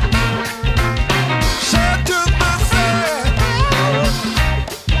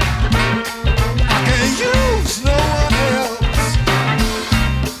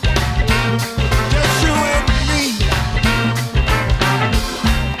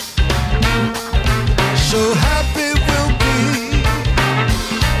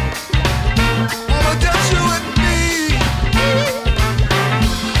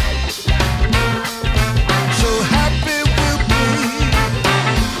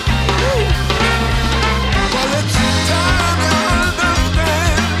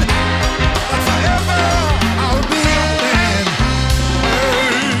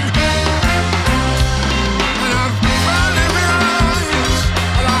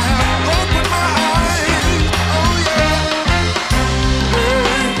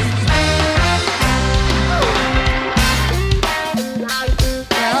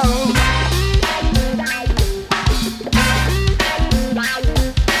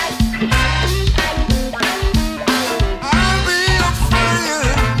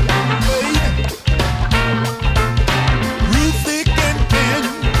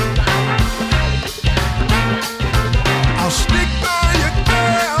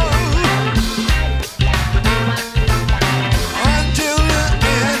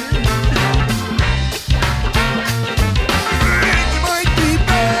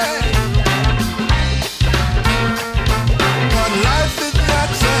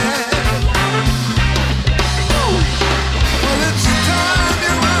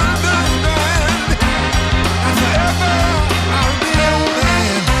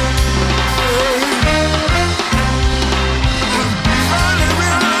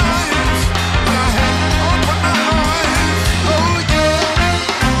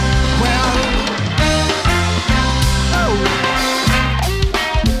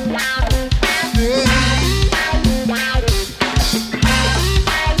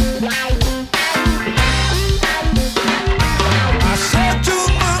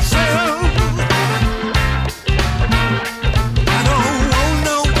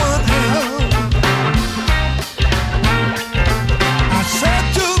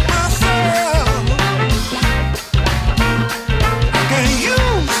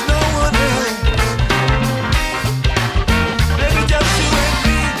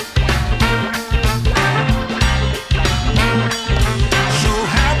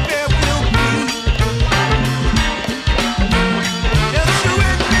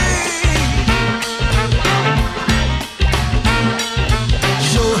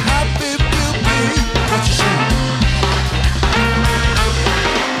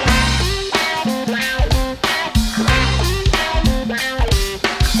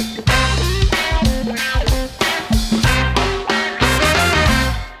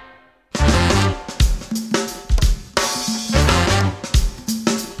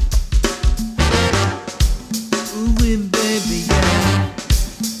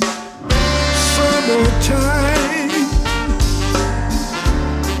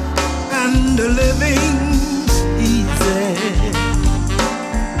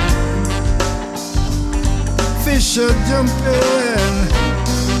fish are jumping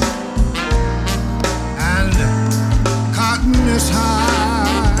and cotton is high.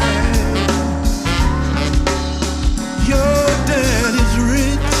 Your dad is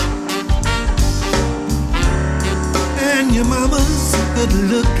rich and your mama's good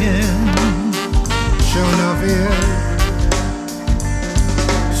looking. Sure enough, yeah.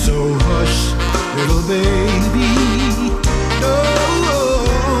 So hush, little baby, don't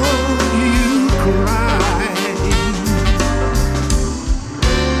you cry.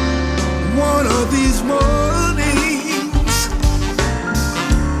 One of these mornings,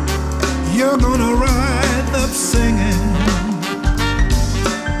 you're gonna rise up singing.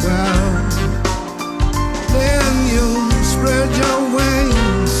 Well, then you'll spread your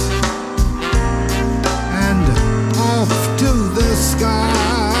wings and off to the sky.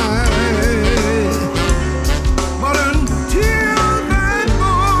 But until that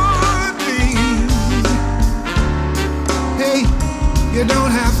morning, hey, you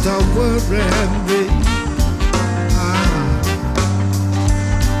don't have to worry, babe.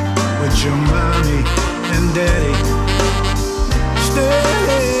 With your mommy and daddy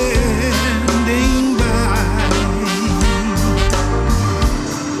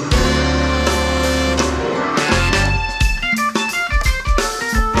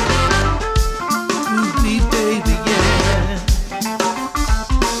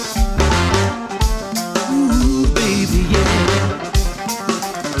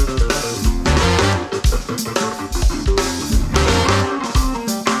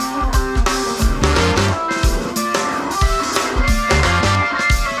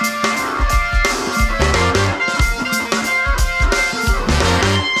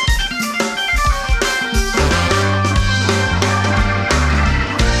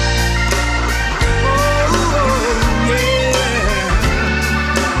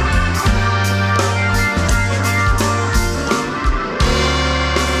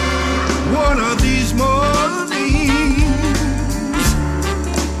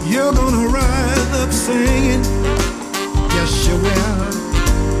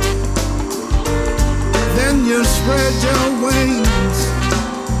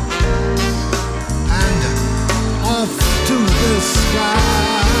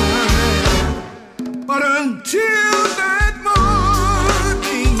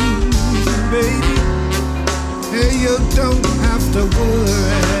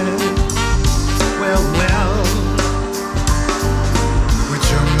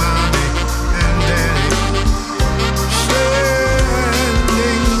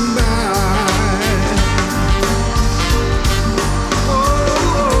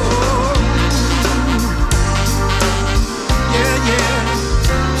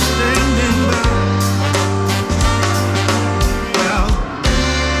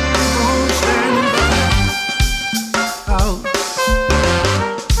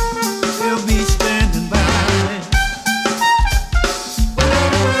standing by.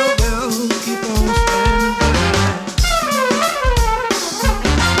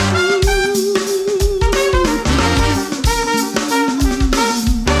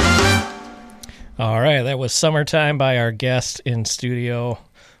 Summertime by our guest in studio,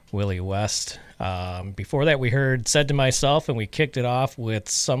 Willie West. Before that, we heard Said to Myself, and we kicked it off with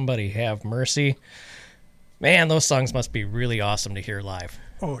Somebody Have Mercy. Man, those songs must be really awesome to hear live.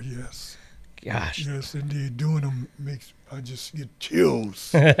 Oh, yes. Gosh. Yes, indeed. Doing them makes, I just get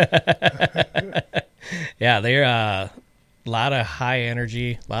chills. Yeah, they're a lot of high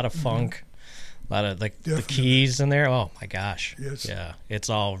energy, a lot of funk. A lot of the keys in there. Oh, my gosh. Yes. Yeah,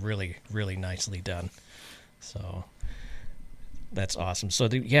 it's all really, really nicely done. So that's awesome. So,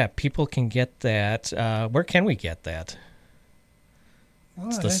 people can get that. Where can we get that? Well,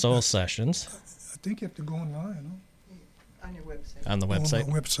 it's the Soul Sessions. I think you have to go online. Huh? On your website. On the website? On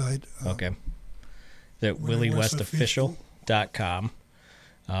my website. Okay. The WillieWestOfficial.com.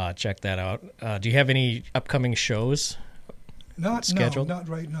 Check that out. Do you have any upcoming shows scheduled? No, not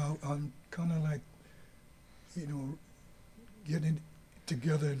right now. I'm kind of like, getting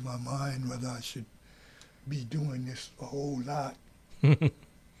together in my mind whether I should be doing this a whole lot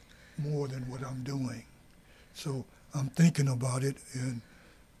more than what I'm doing. So I'm thinking about it, and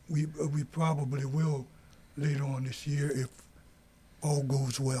we probably will later on this year if all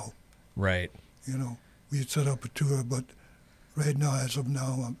goes well. Right. We set up a tour, but right now, as of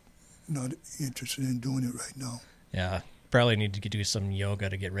now, I'm not interested in doing it right now. Yeah. Probably need to do some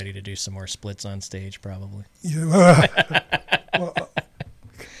yoga to get ready to do some more splits on stage, probably. Yeah. Well,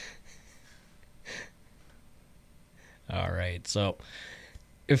 all right. So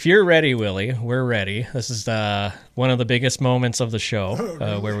if you're ready, Willie, we're ready. This is one of the biggest moments of the show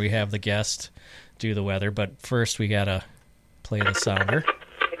where we have the guest do the weather, but first we got to play the sounder.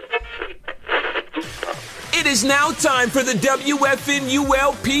 It is now time for the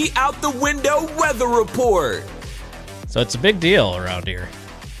WFNULP Out the Window Weather Report. So it's a big deal around here.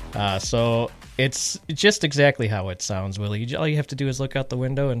 So it's just exactly how it sounds, Willie. All you have to do is look out the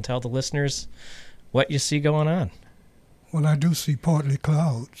window and tell the listeners what you see going on. Well, I do see partly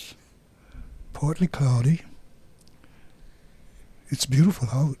clouds, partly cloudy. It's beautiful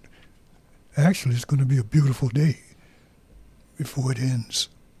out. Actually, it's going to be a beautiful day before it ends.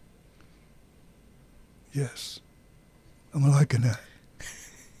 Yes, I'm liking that.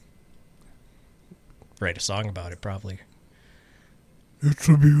 Write a song about it, probably. It's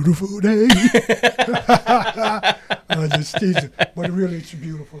a beautiful day. I just tease it. But really, it's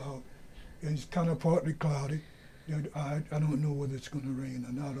beautiful out. And it's kind of partly cloudy. I don't know whether it's going to rain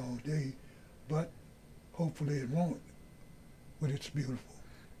or not all day, but hopefully it won't. But it's beautiful.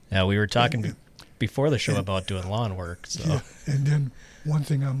 Yeah, we were talking before the show about doing lawn work. So. Yeah, and then one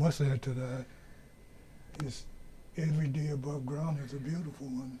thing I must add to that is every day above ground is a beautiful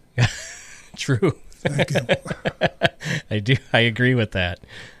one. True. Thank you. I agree with that.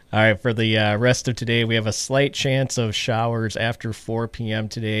 All right, for the rest of today, we have a slight chance of showers after 4 p.m.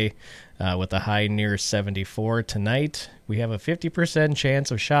 today with a high near 74. Tonight, we have a 50%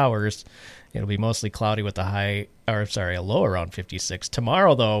 chance of showers. It'll be mostly cloudy with a low around 56.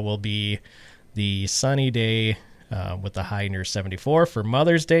 Tomorrow, though, will be the sunny day with a high near 74 for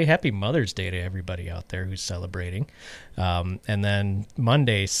Mother's Day. Happy Mother's Day to everybody out there who's celebrating. And then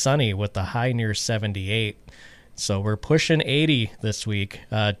Monday, sunny with a high near 78. So we're pushing 80 this week.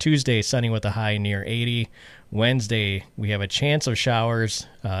 Tuesday, sunny with a high near 80. Wednesday, we have a chance of showers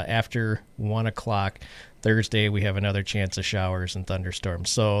after 1 o'clock. Thursday, we have another chance of showers and thunderstorms.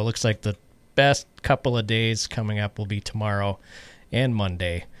 So it looks like the best couple of days coming up will be tomorrow and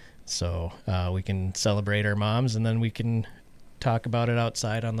Monday. So we can celebrate our moms, and then we can talk about it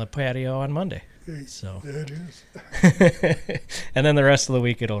outside on the patio on Monday. So there it is. and then the rest of the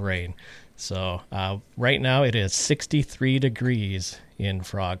week it'll rain. So right now it is 63 degrees in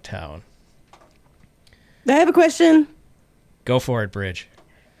Frogtown. I have a question. Go for it, Bridge.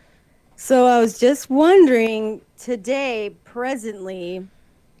 So I was just wondering today, presently,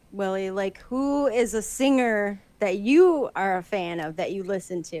 Willie, like who is a singer that you are a fan of, that you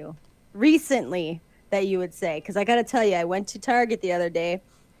listen to recently, that you would say? Because I got to tell you, I went to Target the other day.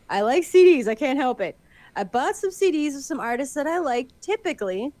 I like CDs. I can't help it. I bought some CDs of some artists that I like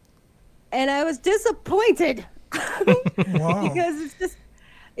typically, and I was disappointed. Wow. Because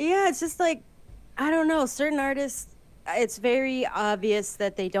it's just like, I don't know, certain artists, it's very obvious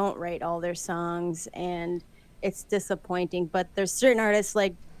that they don't write all their songs, and it's disappointing. But there's certain artists,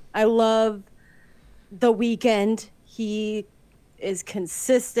 like, I love The Weeknd. He is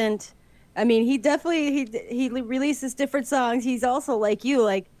consistent. I mean, he definitely he releases different songs. He's also like you,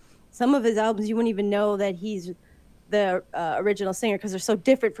 like some of his albums you wouldn't even know that he's the original singer because they're so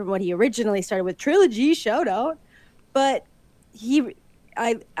different from what he originally started with. Trilogy, shout out. But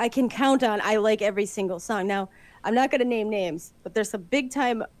I can count on, I like every single song. Now, I'm not going to name names, but there's some big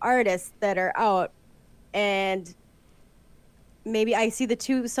time artists that are out, and maybe I see the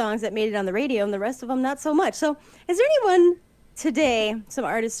 2 songs that made it on the radio and the rest of them not so much. So is there anyone today, some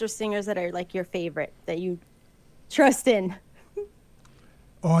artists or singers that are like your favorite that you trust in?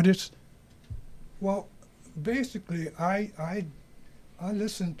 Artists? Well, basically, I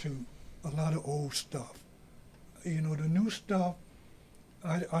listen to a lot of old stuff. You know, the new stuff,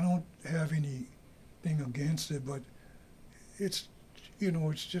 I don't have anything against it, but it's, you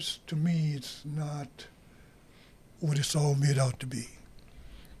know, it's just, to me, it's not what it's all made out to be.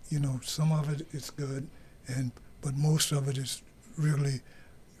 You know, some of it is good, but most of it is really,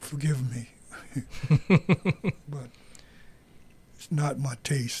 forgive me, but it's not my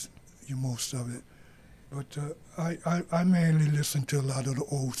taste, most of it. But I mainly listen to a lot of the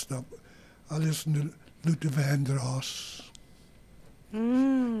old stuff. I listen to Luther Vandross.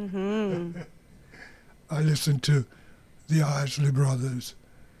 Mm-hmm. I listen to the Isley Brothers,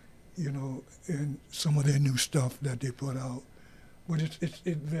 you know, and some of their new stuff that they put out. But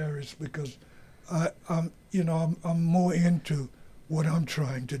it varies because I'm more into what I'm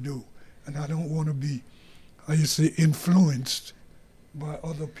trying to do, and I don't want to be, I used to say, influenced by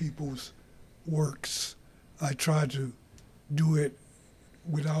other people's works. I try to do it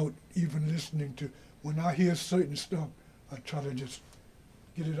without even listening to. When I hear certain stuff, I try to just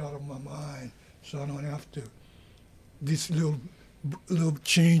get it out of my mind so I don't have to. These little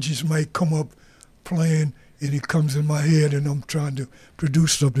changes might come up playing, and it comes in my head, and I'm trying to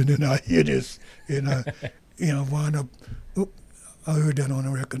produce something, and I hear this, and I wind up, I heard that on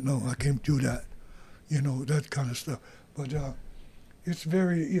the record. No, I can't do that. that kind of stuff. But it's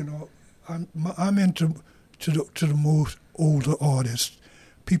very, I'm into the most older artists,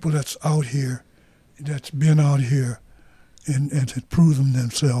 people that's out here, that's been out here, and have proven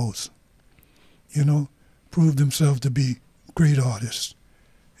themselves, prove themselves to be great artists,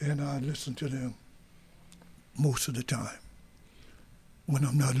 and I listen to them most of the time when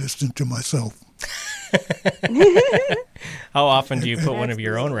I'm not listening to myself. How often do you put one of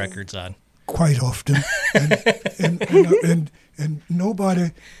your own records on? Quite often, and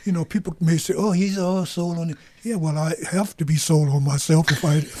nobody, people may say, "Oh, he's all sold on it." Yeah, well, I have to be sold on myself.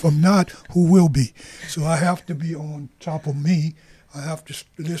 If I'm not, who will be? So I have to be on top of me. I have to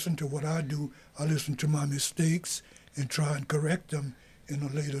listen to what I do. I listen to my mistakes and try and correct them in the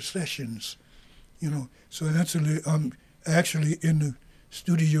later sessions. So I'm actually in the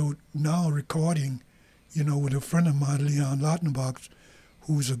studio now recording, with a friend of mine, Leon Lautenbach,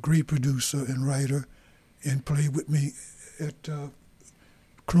 who's a great producer and writer, and played with me at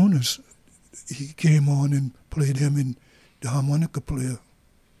Crooners. He came on and played him in the harmonica player.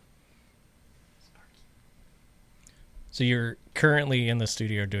 So you're currently in the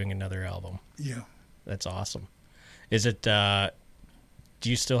studio doing another album. Yeah. That's awesome. Is it, do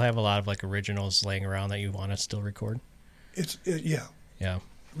you still have a lot of like originals laying around that you want to still record? Yeah. Yeah.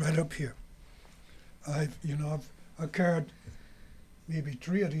 Right up here. I carried maybe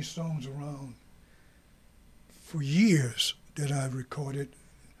 3 of these songs around for years that I recorded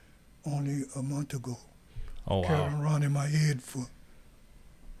only a month ago. Oh, wow. Carried around in my head for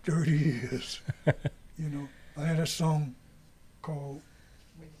 30 years. I had a song called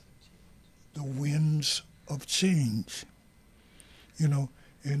The Winds of Change, and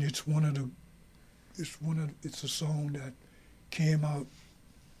it's it's a song that came out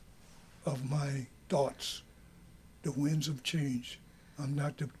of my thoughts, the winds of change. I'm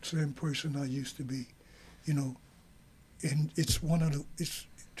not the same person I used to be, and it's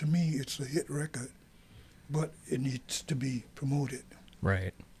to me, it's a hit record, but it needs to be promoted.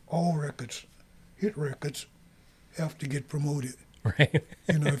 Right. All records, hit records, have to get promoted. Right.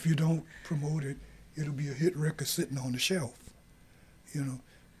 If you don't promote it, it'll be a hit record sitting on the shelf.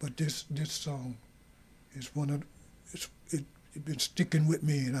 But this song is it's been sticking with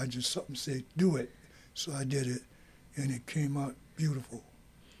me, and I just something said, do it. So I did it, and it came out beautiful.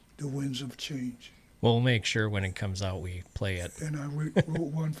 The Winds of Change. We'll make sure when it comes out we play it. And I wrote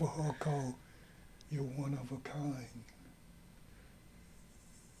one for her called You're One of a Kind.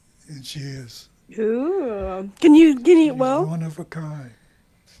 And she is. Ooh. Can you well? One of a kind.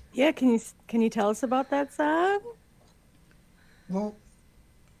 Yeah, can you tell us about that song? Well,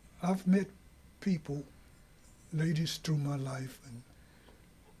 I've met people, ladies through my life, and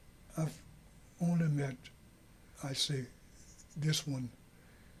I've only met, I say, this one,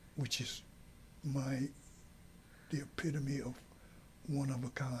 which is the epitome of one of a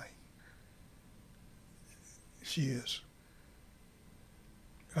kind. She is.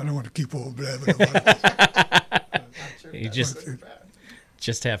 I don't want to keep on blabbing about it. You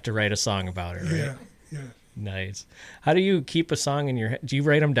just have to write a song about it, right? Yeah. Nice. How do you keep a song in your head? Do you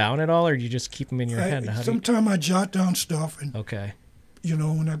write them down at all, or do you just keep them in your head? Sometimes I jot down stuff, and okay.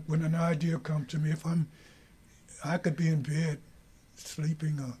 When an idea comes to me, I could be in bed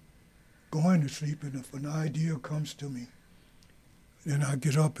sleeping or going to sleep, and if an idea comes to me, then I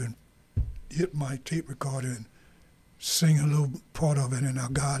get up and hit my tape recorder and sing a little part of it, and I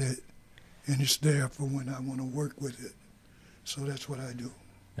got it, and it's there for when I want to work with it. So that's what I do.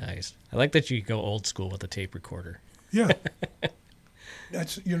 Nice. I like that you go old school with a tape recorder. Yeah.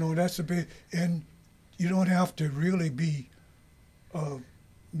 That's a big, and you don't have to really be a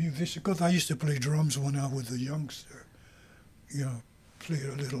musician, because I used to play drums when I was a youngster. Played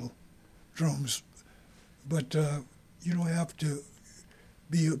a little drums. But you don't have to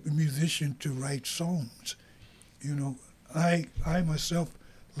be a musician to write songs. I myself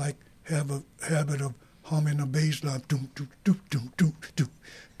have a habit of humming a bass line. Doom, doom, doom, doom, doom, doom,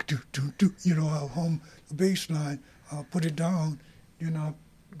 doom, doom, doom. I'll hum the bass line, I'll put it down, I'll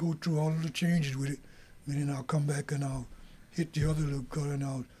go through all of the changes with it, and then I'll come back and I'll hit the other little chord and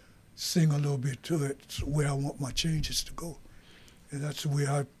I'll sing a little bit to it. It's where I want my changes to go. And that's the way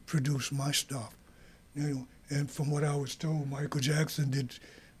I produce my stuff. And from what I was told, Michael Jackson did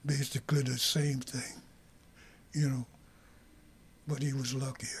basically the same thing, but he was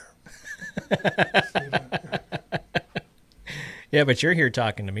luckier. Yeah, but you're here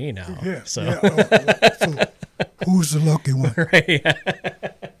talking to me now. Yeah. So, so who's the lucky one? Right.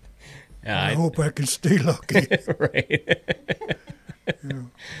 Yeah. I hope I can stay lucky. Right.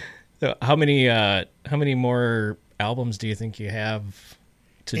 So how many more albums do you think you have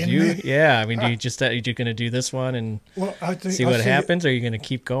to In do? me? Yeah, I mean, are you going to do this one and Well, I think see what happens? Are you going to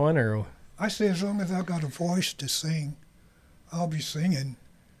keep going, or? I say as long as I got a voice to sing, I'll be singing.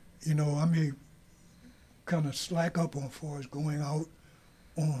 You know, I may kind of slack up on far as going out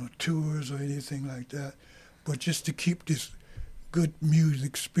on tours or anything like that, but just to keep this good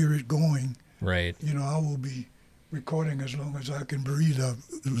music spirit going, Right. you know, I will be recording as long as I can breathe, I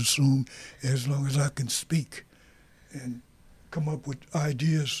would assume, as long as I can speak and come up with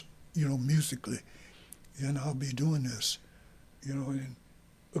ideas, you know, musically. And I'll be doing this, you know, and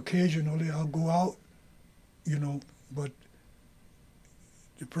occasionally I'll go out, you know, but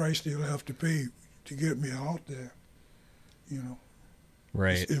the price they'll have to pay to get me out there, you know,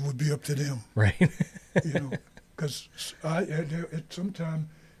 Right. it would be up to them, Right. you know, because at some time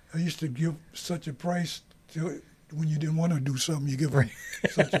I used to give such a price to, when you didn't want to do something, you give them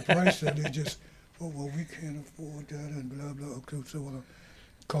such a price that they just, oh, well, we can't afford that and blah, blah. Okay, so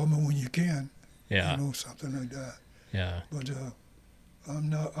call me when you can, Yeah. you know, something like that. Yeah. But I'm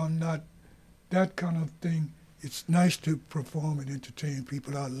not that kind of thing. It's nice to perform and entertain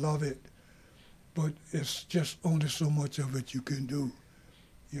people. I love it, but it's just only so much of it you can do,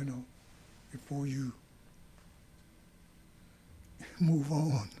 you know, before you move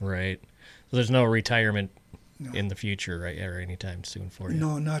on. Right. So there's no retirement No. in the future, right, or anytime soon for you.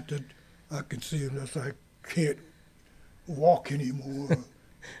 No, not that I can see, unless I can't walk anymore, or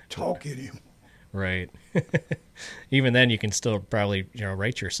talk anymore. Right. Even then, you can still probably,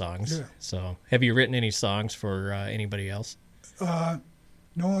 write your songs. Yeah. So, have you written any songs for anybody else?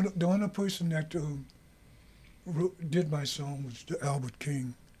 No, the only person that did my song was the Albert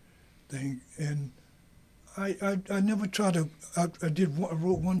King thing, and I never tried to. I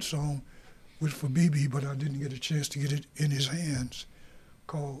wrote one song, was for BB, but I didn't get a chance to get it in his hands,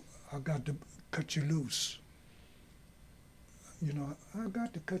 called "I Got to Cut You Loose." You know, I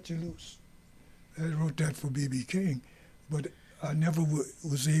got to cut you loose. I wrote that for BB King, but I never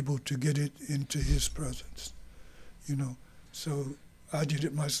was able to get it into his presence, you know. So I did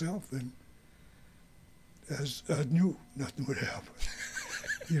it myself, and as I knew nothing would happen,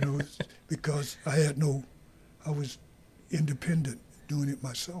 you know, because I was independent doing it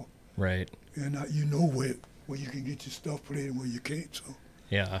myself. Right. And you know where you can get your stuff played and where you can't, so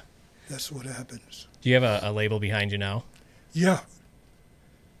Yeah. that's what happens. Do you have a label behind you now? Yeah.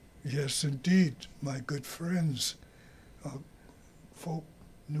 Yes, indeed. My good friends,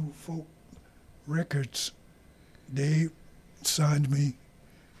 New Folk Records, they signed me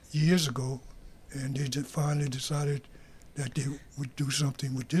years ago, and they just finally decided that they would do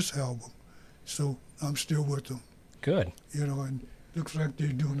something with this album. So I'm still with them, Good. you know, and looks like they're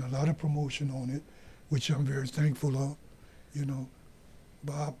doing a lot of promotion on it, which I'm very thankful of. You know,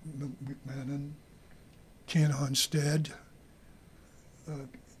 Bob McMahon, Ken Hunstead,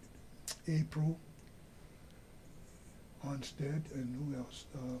 April Hunstead, and who else?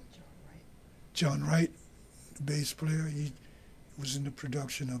 John Wright, the bass player. He was in the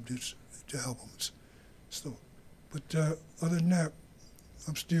production of the albums. So, but other than that,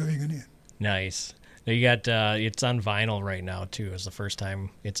 I'm still hanging in. Nice. Now you got it's on vinyl right now too. It's the first time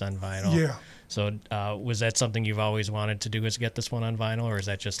it's on vinyl. Yeah. So was that something you've always wanted to do? Is get this one on vinyl, or is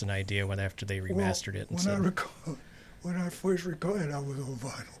that just an idea after they remastered it? And When I first recorded, I was on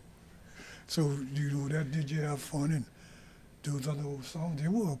vinyl. So, you know, that Did You Have Fun and those other old songs, they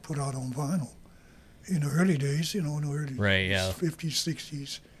were put out on vinyl. In the early days, you know, in the early Right, yeah. 50s,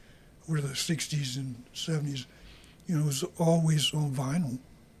 60s, or the 60s and 70s, you know, it was always on vinyl,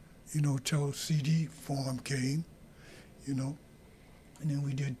 you know, till CD form came, you know, and then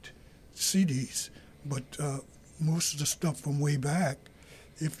we did CDs. But most of the stuff from way back,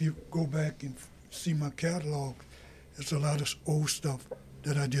 if you go back and see my catalog, there's a lot of old stuff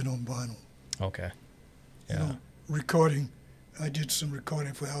that I did on vinyl. Okay. Yeah. You know, recording, I did some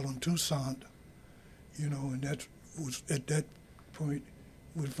recording for Alan Toussaint, you know, and that was at that point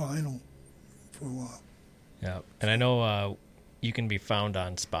with vinyl for a while. Yeah. And I know you can be found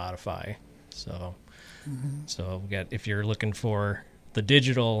on Spotify. So so we got, if you're looking for the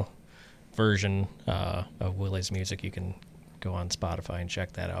digital version of Willie's music, you can go on Spotify and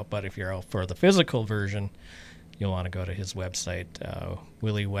check that out. But if you're out for the physical version, you'll want to go to his website,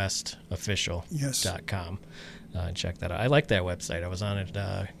 williewestofficial.com, and check that out. I like that website. I was on it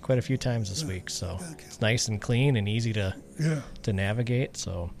quite a few times this week, so it's nice and clean and easy to navigate.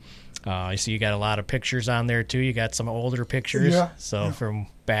 So I see you got a lot of pictures on there too. You got some older pictures, from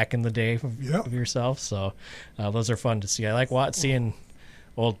back in the day of yourself. So those are fun to see. I like seeing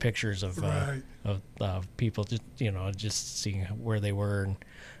old pictures of people, just seeing where they were and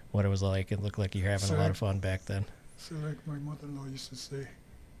what it was like. It looked like you were having a lot of fun back then. So like my mother-in-law used to say,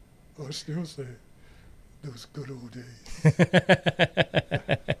 I still say those good old days.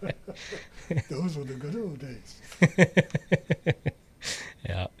 Those were the good old days.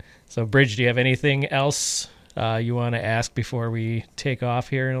 Yeah. So, Bridge, do you have anything else you want to ask before we take off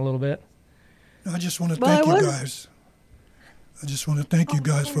here in a little bit? I just want to thank you guys. I just want to thank you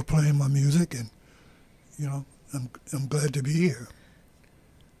guys for playing my music, and I'm glad to be here.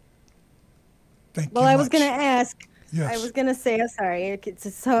 Thank you. Well, I was much. going to ask. Yes. I was going to say, I'm sorry,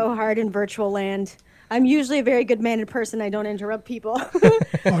 it's so hard in virtual land. I'm usually a very good-mannered person. I don't interrupt people. Oh,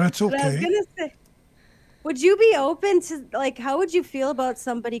 that's okay. But I was going to say, would you be open to, how would you feel about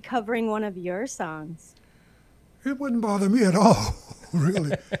somebody covering one of your songs? It wouldn't bother me at all,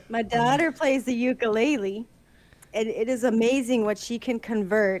 really. My daughter plays the ukulele, and it is amazing what she can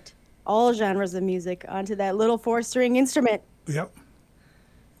convert all genres of music onto that little 4-string instrument. Yep.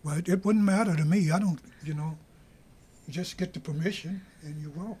 Well, it wouldn't matter to me. I don't, you just get the permission, and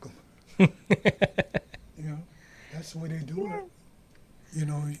you're welcome. That's the way they do it.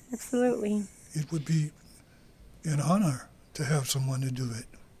 Absolutely. It would be an honor to have someone to do it.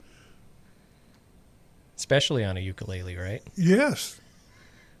 Especially on a ukulele, right? Yes.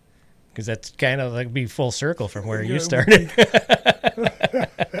 Because that's kind of be full circle from where you it would started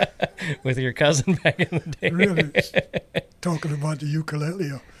with your cousin back in the day. Really, talking about the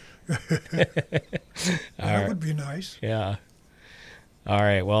ukulele. That would be nice. Yeah. All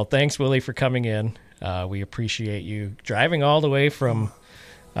right. Well, thanks, Willie, for coming in. We appreciate you driving all the way from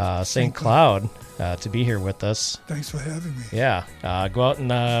St. Cloud to be here with us. Thanks for having me. Yeah. Go out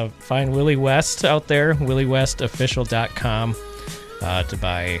and find Willie West out there, williewestofficial.com, to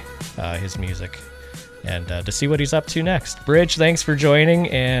buy his music and to see what he's up to next. Bridge, thanks for joining,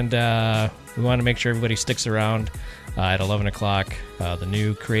 and we want to make sure everybody sticks around at 11 o'clock, the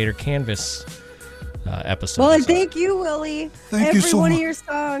new Creator Canvas episode. Well, and thank you, Willie. Thank you so Every one much. of your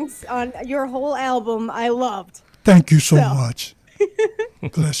songs on your whole album, I loved. Thank you so much.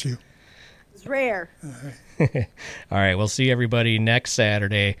 Bless you. It's rare. All right. We'll see everybody next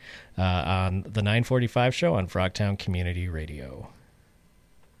Saturday on the 9:45 show on Frogtown Community Radio.